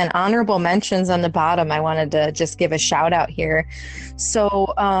 again, honorable mentions on the bottom. I wanted to just give a shout out here.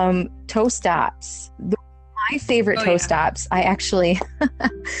 So, toe stops. My favorite toe stops. I actually,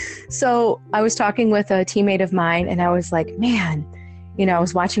 so I was talking with a teammate of mine, and I was like, man, you know, I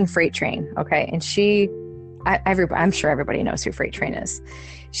was watching Freight Train. Okay. And I'm sure everybody knows who Freight Train is.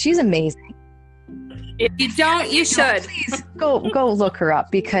 She's amazing. If you don't, you should. Please go look her up,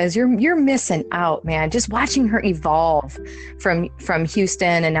 because you're missing out, man. Just watching her evolve from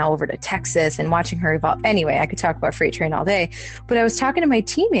Houston and now over to Texas, and watching her evolve. Anyway, I could talk about Freight Train all day, but I was talking to my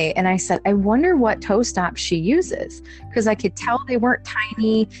teammate, and I said, I wonder what toe stops she uses, because I could tell they weren't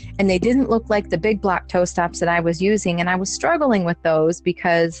tiny and they didn't look like the big block toe stops that I was using, and I was struggling with those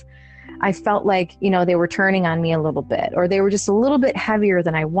because I felt like, you know, they were turning on me a little bit, or they were just a little bit heavier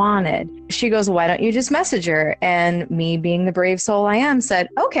than I wanted. She goes, why don't you just message her? And me, being the brave soul I am, said,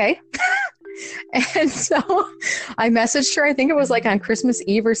 okay. And so I messaged her, I think it was like on Christmas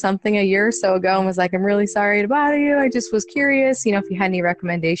Eve or something a year or so ago, and was like, I'm really sorry to bother you. I just was curious, if you had any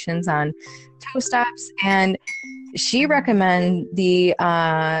recommendations on toe stops. And she recommended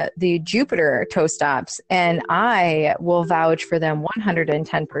the Jupiter toe stops, and I will vouch for them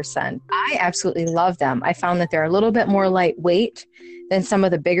 110%. I absolutely love them. I found that they're a little bit more lightweight than some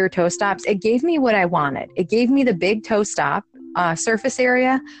of the bigger toe stops. It gave me what I wanted. It gave me the big toe stop surface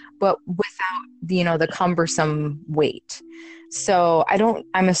area, but without the cumbersome weight. So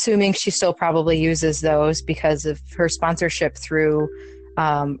I'm assuming she still probably uses those because of her sponsorship through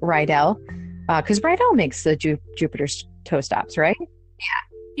Rydell. Because Rydell makes the Jupiter toe stops, right?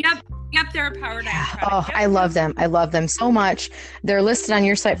 Yep, they're a Power Dive product. Oh, Yep. I love them. I love them so much. They're listed on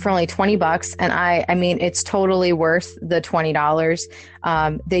your site for only $20, and I mean, it's totally worth the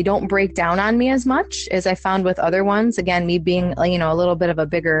 $20. They don't break down on me as much as I found with other ones. Again, me being a little bit of a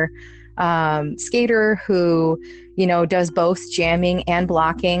bigger skater who does both jamming and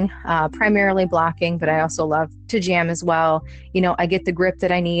blocking, primarily blocking, but I also love to jam as well. I get the grip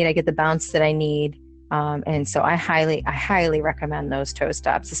that I need, I get the bounce that I need. And so I highly recommend those toe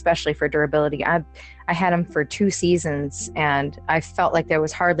stops, especially for durability. I had them for 2 seasons, and I felt like there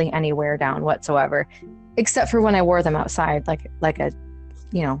was hardly any wear down whatsoever, except for when I wore them outside, like a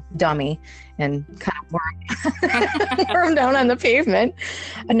dummy, and kind of wore them down on the pavement.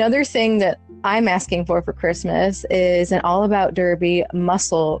 Another thing that I'm asking for Christmas is an All About Derby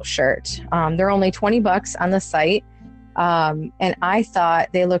muscle shirt. They're only $20 on the site. And I thought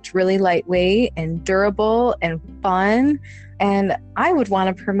they looked really lightweight and durable and fun. And I would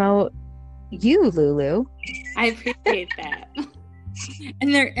want to promote you, Lulu. I appreciate that.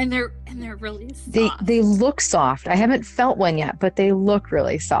 And they're really soft. They look soft. I haven't felt one yet, but they look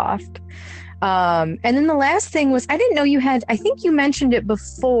really soft. And then the last thing was, I didn't know you had, I think you mentioned it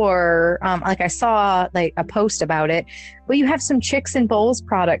before. Like I saw like a post about it, but you have some Chicks and Bowls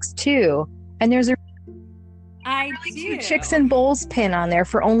products too. And there's a cute Chicks and Bowls pin on there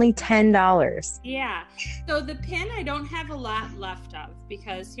for only $10. Yeah. So the pin I don't have a lot left of,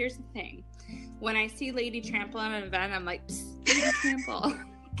 because here's the thing. When I see Lady Trample at an event, I'm like, Lady Trample,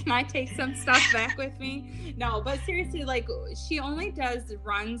 can I take some stuff back with me? No, but seriously, like, she only does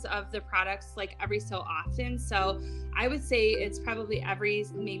runs of the products like every so often. So I would say it's probably every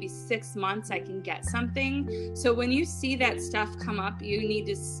maybe 6 months I can get something. So when you see that stuff come up, you need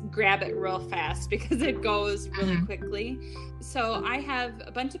to grab it real fast because it goes really quickly. So I have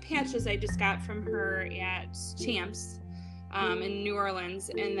a bunch of patches I just got from her at Champs in New Orleans,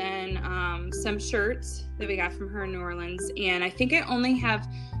 and then some shirts that we got from her in New Orleans. And I think I only have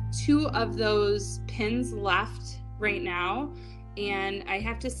 2 of those pins left right now. And I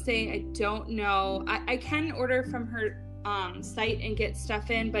have to say, I don't know. I can order from her site and get stuff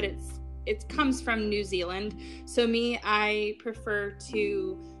in, but it comes from New Zealand. So I prefer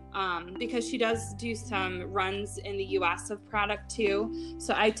to, because she does do some runs in the US of product too.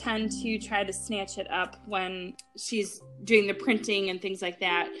 So I tend to try to snatch it up when she's doing the printing and things like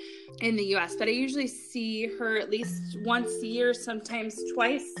that in the US. But I usually see her at least once a year, sometimes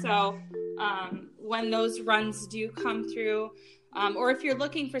twice. So when those runs do come through, or if you're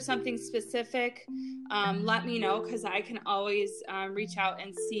looking for something specific, let me know, because I can always reach out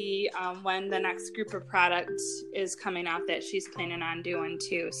and see when the next group of products is coming out that she's planning on doing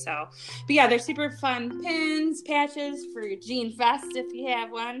too. So, but yeah, they're super fun pins, patches for your jean vest if you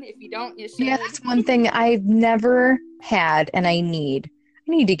have one. If you don't, you should. Yeah, that's one thing I've never had, and I need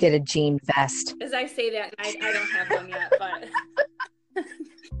to get a jean vest. As I say that, I don't have one yet, but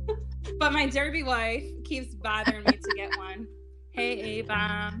but my Derby wife keeps bothering me to get one. Hey,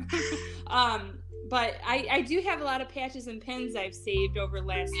 A-Bomb. But I do have a lot of patches and pins I've saved over the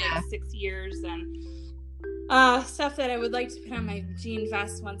last 6 years, and stuff that I would like to put on my jean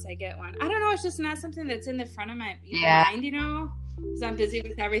vest once I get one. I don't know. It's just not something that's in the front of my mind, because I'm busy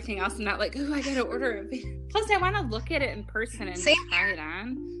with everything else. I'm not like, oh, I got to order it. Plus, I want to look at it in person and try it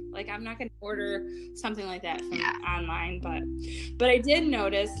on. Like, I'm not going to order something like that from online. But I did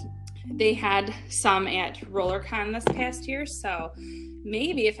notice they had some at RollerCon this past year, so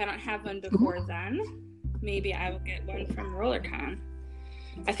maybe if I don't have one before then, maybe I will get one from RollerCon.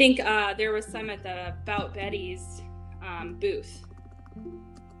 I think there was some at the Bout Betty's booth.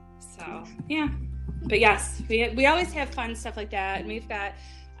 So, yeah. But yes, we always have fun stuff like that. And we've got,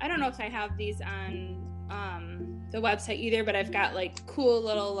 I don't know if I have these on the website either, but I've got like cool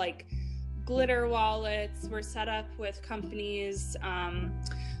little like glitter wallets. We're set up with companies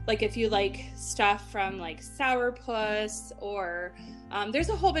like if you like stuff from like Sourpuss or there's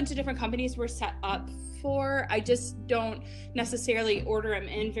a whole bunch of different companies we're set up for. I just don't necessarily order them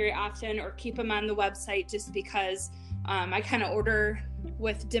in very often or keep them on the website just because I kind of order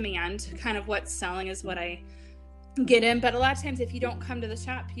with demand. Kind of what's selling is what I get in, but a lot of times if you don't come to the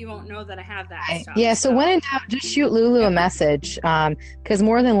shop, you won't know that I have that stuff. Yeah, so when in doubt, just shoot Lulu a message, because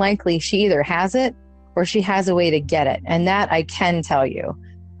more than likely she either has it or she has a way to get it, and that I can tell you.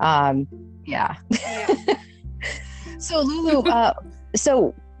 Yeah. So Lulu,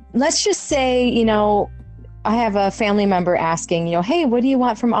 so let's just say, you know, I have a family member asking, you know, hey, what do you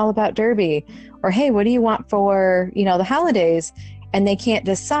want from All About Derby? Or hey, what do you want for, you know, the holidays? And they can't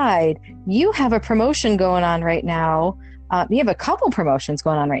decide. You have a promotion going on right now. You have a couple promotions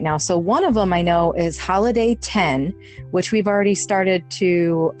going on right now. So one of them I know is Holiday 10, which we've already started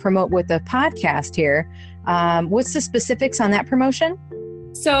to promote with the podcast here. What's the specifics on that promotion?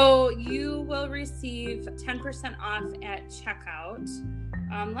 So you will receive 10% off at checkout.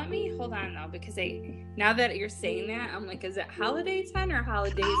 Let me hold on though, because now that you're saying that, I'm like, is it Holiday 10 or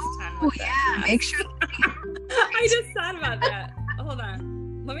Holidays 10? Oh yeah, make sure. I just thought about that. Hold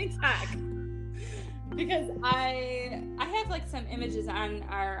on, let me check, because I have like some images on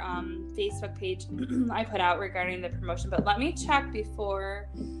our Facebook page I put out regarding the promotion, but let me check before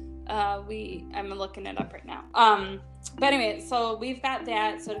I'm looking it up right now. But anyway, so we've got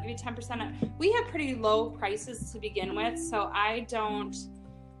that, so to give you 10% off. We have pretty low prices to begin with, so I don't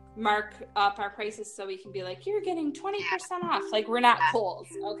mark up our prices so we can be like, you're getting 20% off. Like, we're not Kohl's,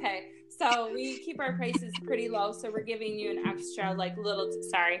 okay? So we keep our prices pretty low, so we're giving you an extra, like, little,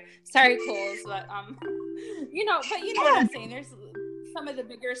 sorry Kohl's, but, you know what I'm saying? There's some of the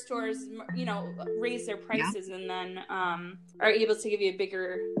bigger stores, you know, raise their prices and then are able to give you a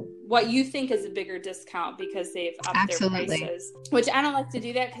bigger, what you think is a bigger discount because they've upped their prices, which I don't like to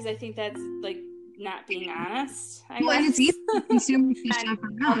do that because I think that's, like, not being honest. And it's easy for consumers to shop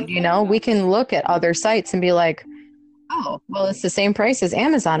around. You know, we can look at other sites and be like, oh, well, it's the same price as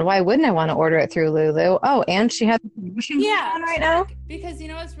Amazon. Why wouldn't I want to order it through Lulu? Oh, and she has a promotion on right now. Because you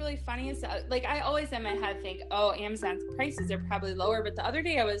know what's really funny is like I always in my head think, oh, Amazon's prices are probably lower. But the other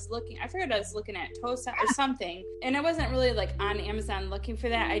day I was looking at toast or something, and I wasn't really like on Amazon looking for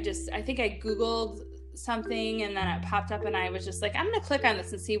that. I think I Googled something and then it popped up and I was just like, I'm gonna click on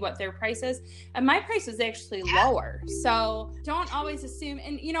this and see what their price is, and my price was actually lower. So don't always assume.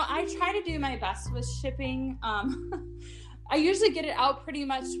 And you know, I try to do my best with shipping. I usually get it out pretty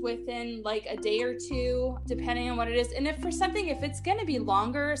much within like a day or two, depending on what it is. And if it's gonna be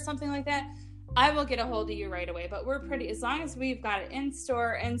longer or something like that, I will get a hold of you right away. But as long as we've got it in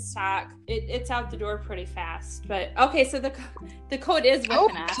store, in stock, it's out the door pretty fast. But okay, so the code is with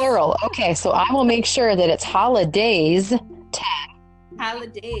an S. Plural. Okay, so I will make sure that it's Holidays 10.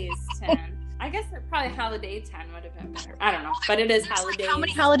 Holidays 10. I guess probably Holiday 10 would have been better. I don't know, but it is Holidays. Like how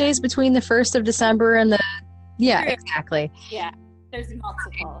many holidays between the 1st of December and the... Yeah, exactly. Yeah. There's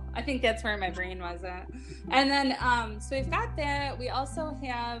multiple. I think that's where my brain was at. And then, so we've got that. We also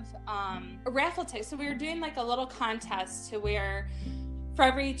have a raffle ticket. So we were doing like a little contest to where for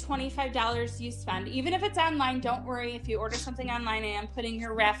every $25 you spend, even if it's online, don't worry. If you order something online, I am putting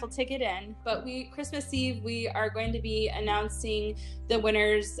your raffle ticket in. But Christmas Eve, we are going to be announcing the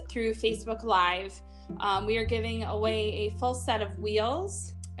winners through Facebook Live. We are giving away a full set of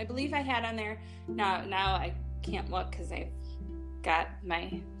wheels. I believe I had on there. Now I can't look because I've got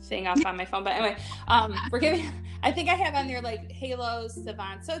my thing up on my phone, but anyway, we're giving, I think I have on there like Halos,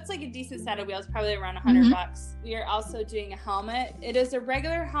 Savant, so it's like a decent set of wheels, probably around $100. We are also doing a helmet. It is a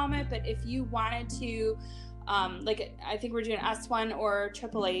regular helmet, but if you wanted to I think we're doing S1 or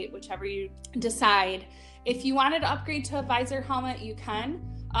 888, whichever you decide. If you wanted to upgrade to a visor helmet, you can.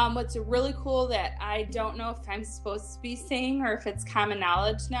 What's really cool that I don't know if I'm supposed to be saying or if it's common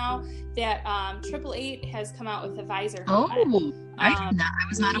knowledge now, that 888 has come out with a visor helmet. Oh, I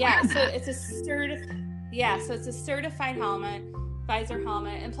was not aware of that. So it's a certified helmet, visor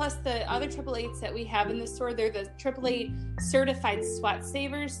helmet, and plus the other 888s that we have in the store, they're the 888 certified sweat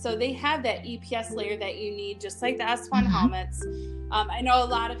savers, so they have that EPS layer that you need, just like the S1 helmets. I know a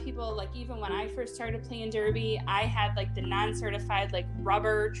lot of people, like even when I first started playing derby, I had like the non-certified like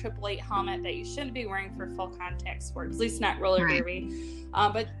rubber 888 helmet that you shouldn't be wearing for full contact sports, at least not roller derby.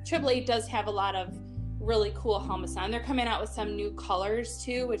 But 888 does have a lot of really cool helmets on. They're coming out with some new colors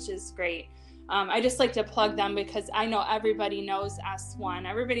too, which is great. I just like to plug them because I know everybody knows S1.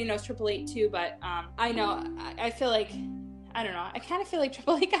 Everybody knows 888 too, but I feel like, I don't know, I kind of feel like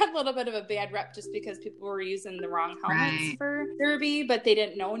 888 got a little bit of a bad rep just because people were using the wrong helmets for derby, but they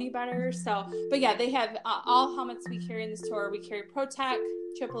didn't know any better. So, but yeah, they have all helmets we carry in the store. We carry ProTech,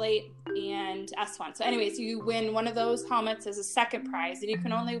 888, and S1. So anyways, you win one of those helmets as a second prize, and you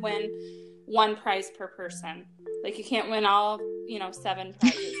can only win one prize per person. Like you can't win all, 7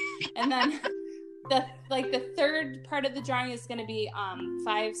 prizes. And then the third part of the drawing is going to be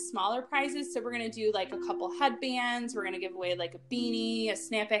 5 smaller prizes. So we're going to do like a couple headbands. We're going to give away like a beanie, a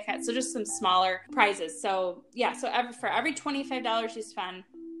snapback hat. So just some smaller prizes. So yeah, so for every $25 you spend,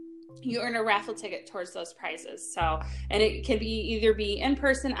 you earn a raffle ticket towards those prizes. So, and it can either be in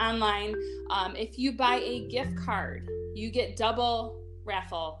person, online. If you buy a gift card, you get double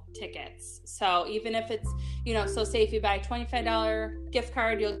raffle tickets. So even if it's, so say if you buy a $25 gift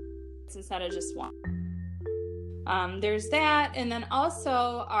card, you'll instead of just one. There's that. And then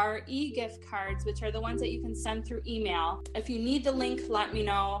also our e-gift cards, which are the ones that you can send through email. If you need the link, let me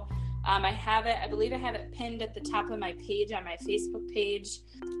know. I believe I have it pinned at the top of my page on my Facebook page.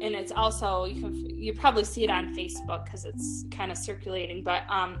 And it's also, you probably see it on Facebook because it's kind of circulating, but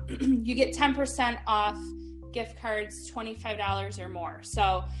you get 10% off gift cards, $25 or more.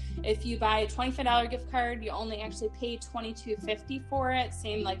 So if you buy a $25 gift card, you only actually pay $22.50 for it.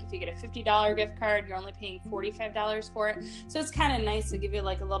 Same like if you get a $50 gift card, you're only paying $45 for it. So it's kind of nice to give you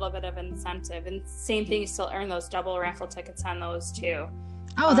like a little bit of incentive. And same thing, you still earn those double raffle tickets on those too.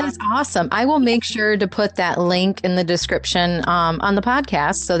 Oh, that's awesome. I will make sure to put that link in the description on the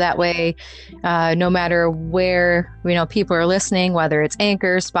podcast. So that way, no matter where, people are listening, whether it's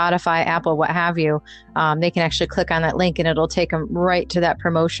Anchor, Spotify, Apple, what have you, they can actually click on that link and it'll take them right to that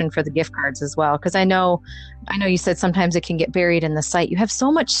promotion for the gift cards as well. Because I know you said sometimes it can get buried in the site. You have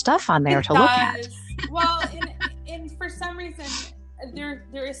so much stuff on there to look at. Well, and for some reason,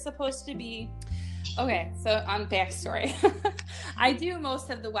 there is supposed to be. Okay, so on backstory, I do most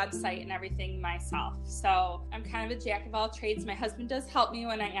of the website and everything myself. So I'm kind of a jack of all trades. My husband does help me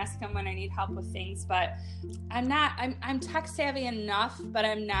when I ask him when I need help with things, but I'm tech savvy enough, but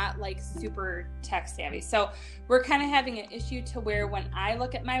I'm not like super tech savvy. So we're kind of having an issue to where when I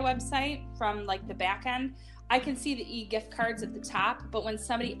look at my website from like the back end, I can see the e-gift cards at the top, but when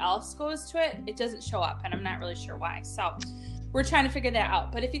somebody else goes to it, it doesn't show up, and I'm not really sure why. So we're trying to figure that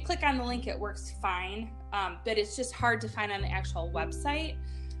out. But if you click on the link, it works fine. But it's just hard to find on the actual website,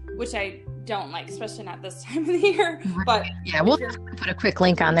 which I don't like, especially not this time of the year. But yeah, we'll put a quick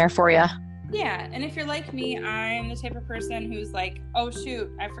link on there for you. Yeah, and if you're like me, I'm the type of person who's like, oh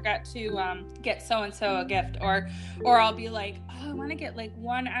shoot, I forgot to get so-and-so a gift, or I'll be like, oh, I want to get like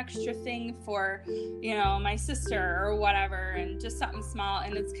one extra thing for, my sister or whatever, and just something small.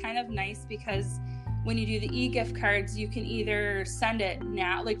 And it's kind of nice because when you do the e-gift cards, you can either send it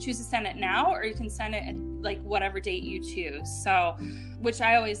now, like choose to send it now, or you can send it at like whatever date you choose. So, which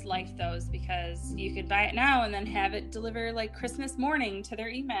I always liked those because you could buy it now and then have it deliver like Christmas morning to their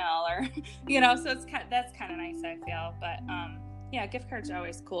email, or, so that's kind of nice, I feel. But, yeah, gift cards are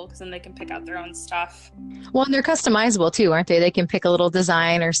always cool because then they can pick out their own stuff. Well, and they're customizable too, aren't they? They can pick a little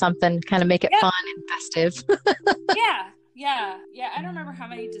design or something, kind of make it fun and festive. Yeah. I don't remember how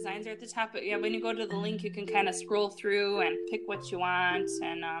many designs are at the top, but yeah, when you go to the link, you can kind of scroll through and pick what you want.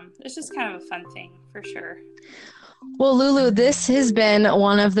 And it's just kind of a fun thing for sure. Well, Lulu, this has been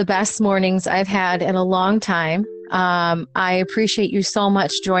one of the best mornings I've had in a long time. I appreciate you so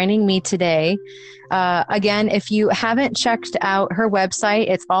much joining me today. Again, if you haven't checked out her website,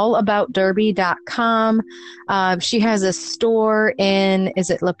 it's allaboutderby.com. She has a store in,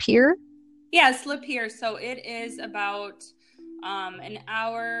 is it Lapeer? Yeah, it's Lapeer. So it is about an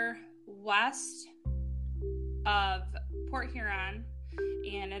hour west of Port Huron,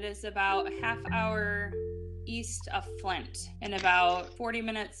 and it is about a half hour east of Flint and about 40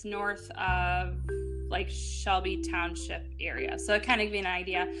 minutes north of like Shelby Township area. So it kind of give you an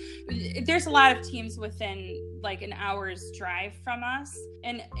idea. There's a lot of teams within like an hour's drive from us.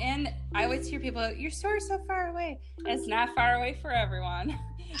 And I always hear people, your store is so far away. It's not far away for everyone.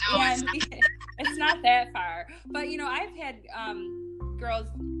 And it's not that far. But, I've had girls,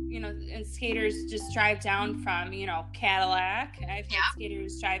 and skaters just drive down from, Cadillac. I've had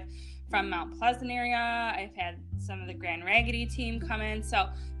skaters drive from Mount Pleasant area. I've had some of the Grand Raggedy team come in. So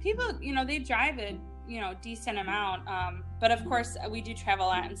people, they drive a, decent amount. But of course we do travel a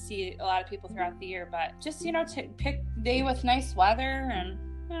lot and see a lot of people throughout the year, but just, to pick a day with nice weather and,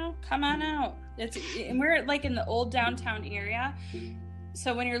 come on out. And we're like in the old downtown area.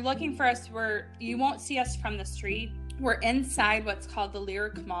 So when you're looking for us, you won't see us from the street. We're inside what's called the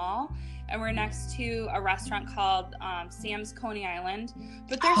Lyric Mall, and we're next to a restaurant called Sam's Coney Island.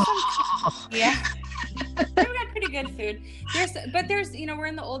 But there's we've got pretty good food. There's we're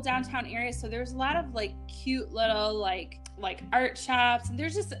in the old downtown area, so there's a lot of like cute little like art shops, and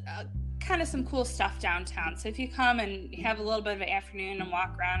there's just kind of some cool stuff downtown. So if you come and have a little bit of an afternoon and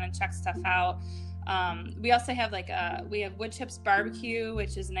walk around and check stuff out. We also have we have Wood Chips Barbecue,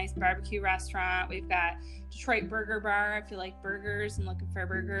 which is a nice barbecue restaurant. We've got Detroit Burger Bar if you like burgers and looking for a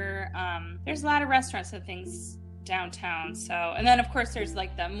burger. There's a lot of restaurants and things downtown. So, and then of course there's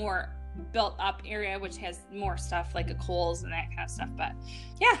like the more built up area, which has more stuff like a Kohl's and that kind of stuff. But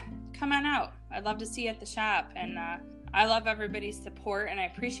yeah, come on out. I'd love to see you at the shop. And I love everybody's support, and I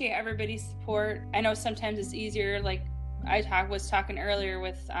appreciate everybody's support. I know sometimes it's easier, like I was talking earlier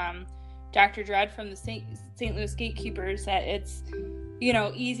with Dr. Dread from the St. Louis Gatekeepers, that it's,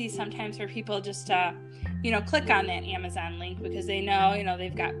 easy sometimes for people just to, click on that Amazon link because they know,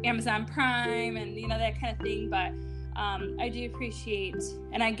 they've got Amazon Prime and, that kind of thing. But I do appreciate,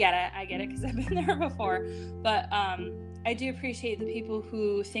 and I get it because I've been there before, but I do appreciate the people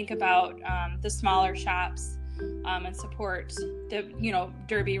who think about the smaller shops and support the,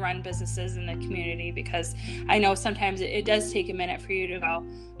 Derby run businesses in the community, because I know sometimes it does take a minute for you to go,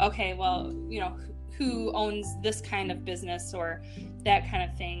 okay, well, who owns this kind of business or that kind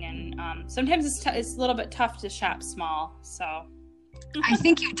of thing. And sometimes it's a little bit tough to shop small. So I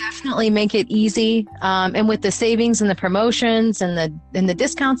think you definitely make it easy. And with the savings and the promotions and the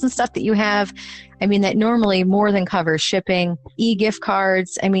discounts and stuff that you have, I mean, that normally more than covers shipping, e-gift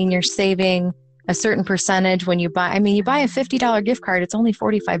cards. I mean, you're saving a certain percentage when you buy. I mean, you buy a $50 gift card, it's only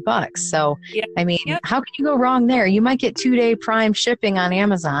 $45. So, yep. I mean, how can you go wrong there? You might get 2-day Prime shipping on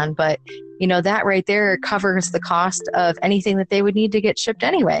Amazon, but that right there covers the cost of anything that they would need to get shipped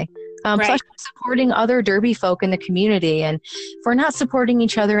anyway. Right. Plus supporting other Derby folk in the community. And if we're not supporting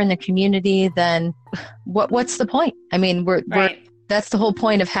each other in the community, then what's the point? I mean, that's the whole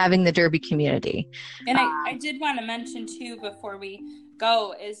point of having the Derby community. And I did want to mention too, before we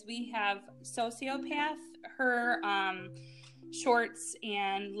go, is we have Sociopath, her shorts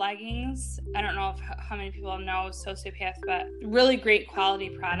and leggings. I don't know how many people know Sociopath, but really great quality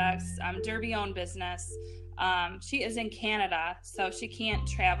products. Derby owned business. She is in Canada, so she can't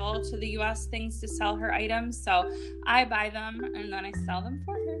travel to the U.S. things to sell her items. So I buy them and then I sell them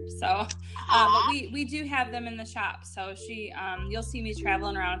for her. So, but we do have them in the shop. So you'll see me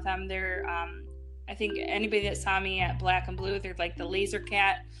traveling around with them. They're, I think anybody that saw me at Black and Blue, they're like the Laser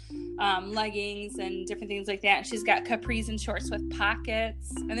Cat leggings and different things like that. And she's got capris and shorts with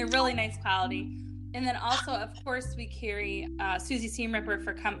pockets, and they're really nice quality. And then also, of course, we carry Susie Seam Ripper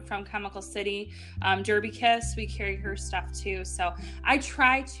from Chemical City, Derby Kiss. We carry her stuff too. So I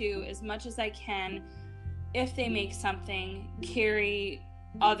try to, as much as I can, if they make something, carry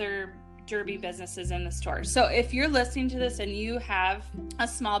other Derby businesses in the store. So if you're listening to this and you have a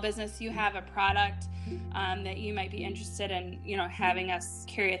small business, you have a product that you might be interested in, having us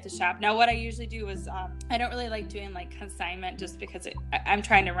carry at the shop. Now, what I usually do is I don't really like doing like consignment, just because I'm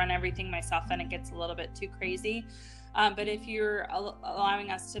trying to run everything myself and it gets a little bit too crazy. But if you're allowing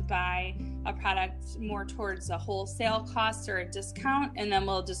us to buy a product more towards a wholesale cost or a discount, and then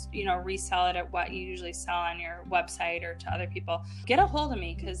we'll just, resell it at what you usually sell on your website or to other people, get a hold of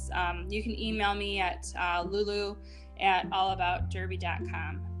me, because you can email me at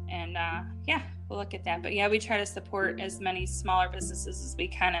lulu@allaboutderby.com. And we'll look at that. But yeah, we try to support as many smaller businesses as we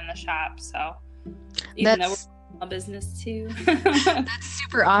can in the shop. So even though we're a business too. That's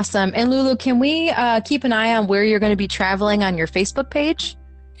super awesome. And Lulu, can we keep an eye on where you're going to be traveling on your Facebook page?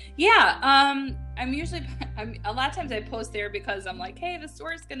 Yeah. A lot of times I post there because I'm like, hey, the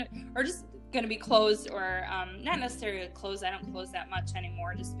store is just gonna be closed, or not necessarily closed. I don't close that much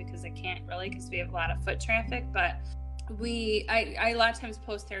anymore, just because I can't really, because we have a lot of foot traffic. But I a lot of times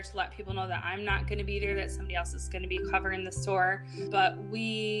post there to let people know that I'm not going to be there, that somebody else is going to be covering the store. But we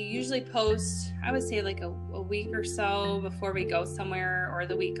usually post, I would say, like a week or so before we go somewhere, or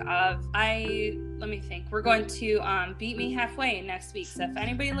the week of. Let me think. We're going to Beat Me Halfway next week. So if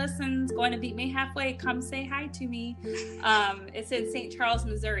anybody listens going to Beat Me Halfway, come say hi to me. It's in St. Charles,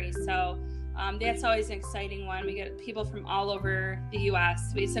 Missouri. So that's always an exciting one. We get people from all over the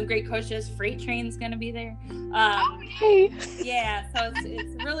U.S. We have some great coaches. Freight Train's going to be there. Yeah, so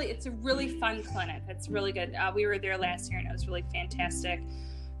it's a really fun clinic. It's really good. We were there last year and it was really fantastic.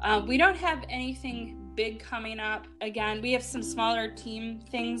 We don't have anything big coming up. Again, we have some smaller team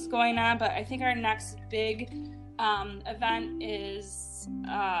things going on, but I think our next big event is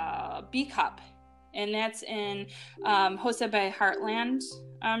B Cup. And that's hosted by Heartland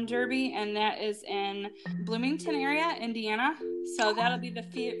Derby, and that is in Bloomington area, Indiana. So that'll be the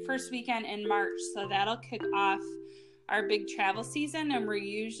first weekend in March. So that'll kick off our big travel season, and we're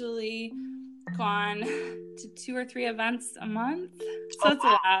usually gone to 2 or 3 events a month. So it's a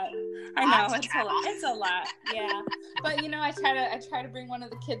lot. I know it's a lot. Yeah. But I try to bring one of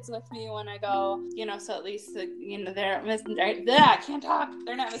the kids with me when I go, so at least they're missing. I can't talk.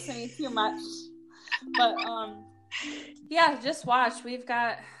 They're not missing me too much. But yeah, just watch. We've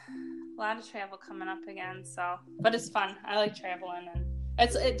got a lot of travel coming up again. So, but it's fun. I like traveling, and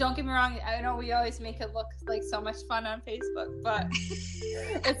don't get me wrong. I know we always make it look like so much fun on Facebook, but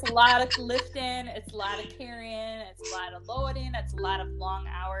it's a lot of lifting, it's a lot of carrying, it's a lot of loading, it's a lot of long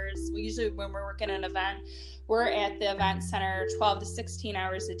hours. We usually, when we're working an event, we're at the event center 12 to 16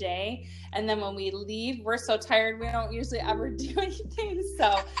 hours a day. And then when we leave, we're so tired, we don't usually ever do anything. So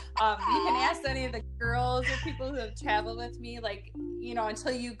you can ask any of the girls or people who have traveled with me, like,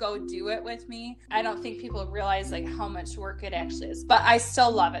 until you go do it with me, I don't think people realize like how much work it actually is. But I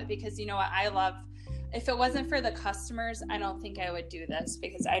still love it because you know what? If it wasn't for the customers, I don't think I would do this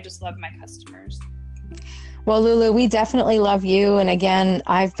because I just love my customers. Well, Lulu, we definitely love you. And again,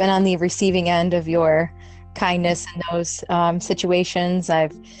 I've been on the receiving end of your kindness in those situations.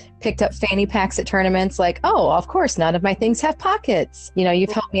 I've picked up fanny packs at tournaments like, oh, of course, none of my things have pockets.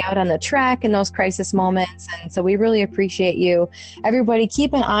 You've helped me out on the track in those crisis moments. And so we really appreciate you. Everybody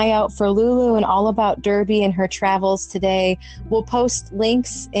keep an eye out for Lulu and All About Derby and her travels today. We'll post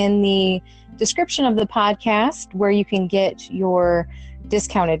links in the description of the podcast where you can get your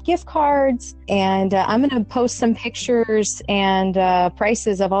discounted gift cards, and I'm going to post some pictures and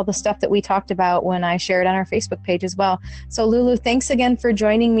prices of all the stuff that we talked about when I share it on our Facebook page as well. So Lulu, thanks again for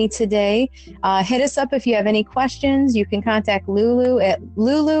joining me today. Hit us up if you have any questions. You can contact Lulu at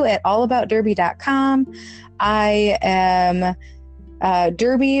allaboutderby.com. I am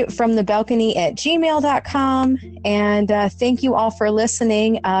derbyfromthebalcony@gmail.com, and thank you all for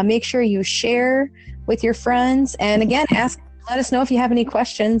listening. Make sure you share with your friends, and again, let us know if you have any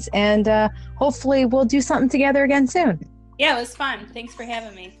questions, and hopefully we'll do something together again soon. Yeah, it was fun. Thanks for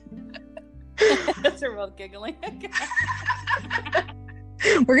having me. That's a real giggling.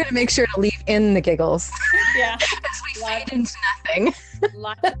 We're going to make sure to leave in the giggles. Yeah. As we fade into nothing.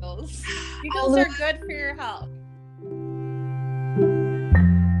 Lots of giggles. Giggles are good for your health.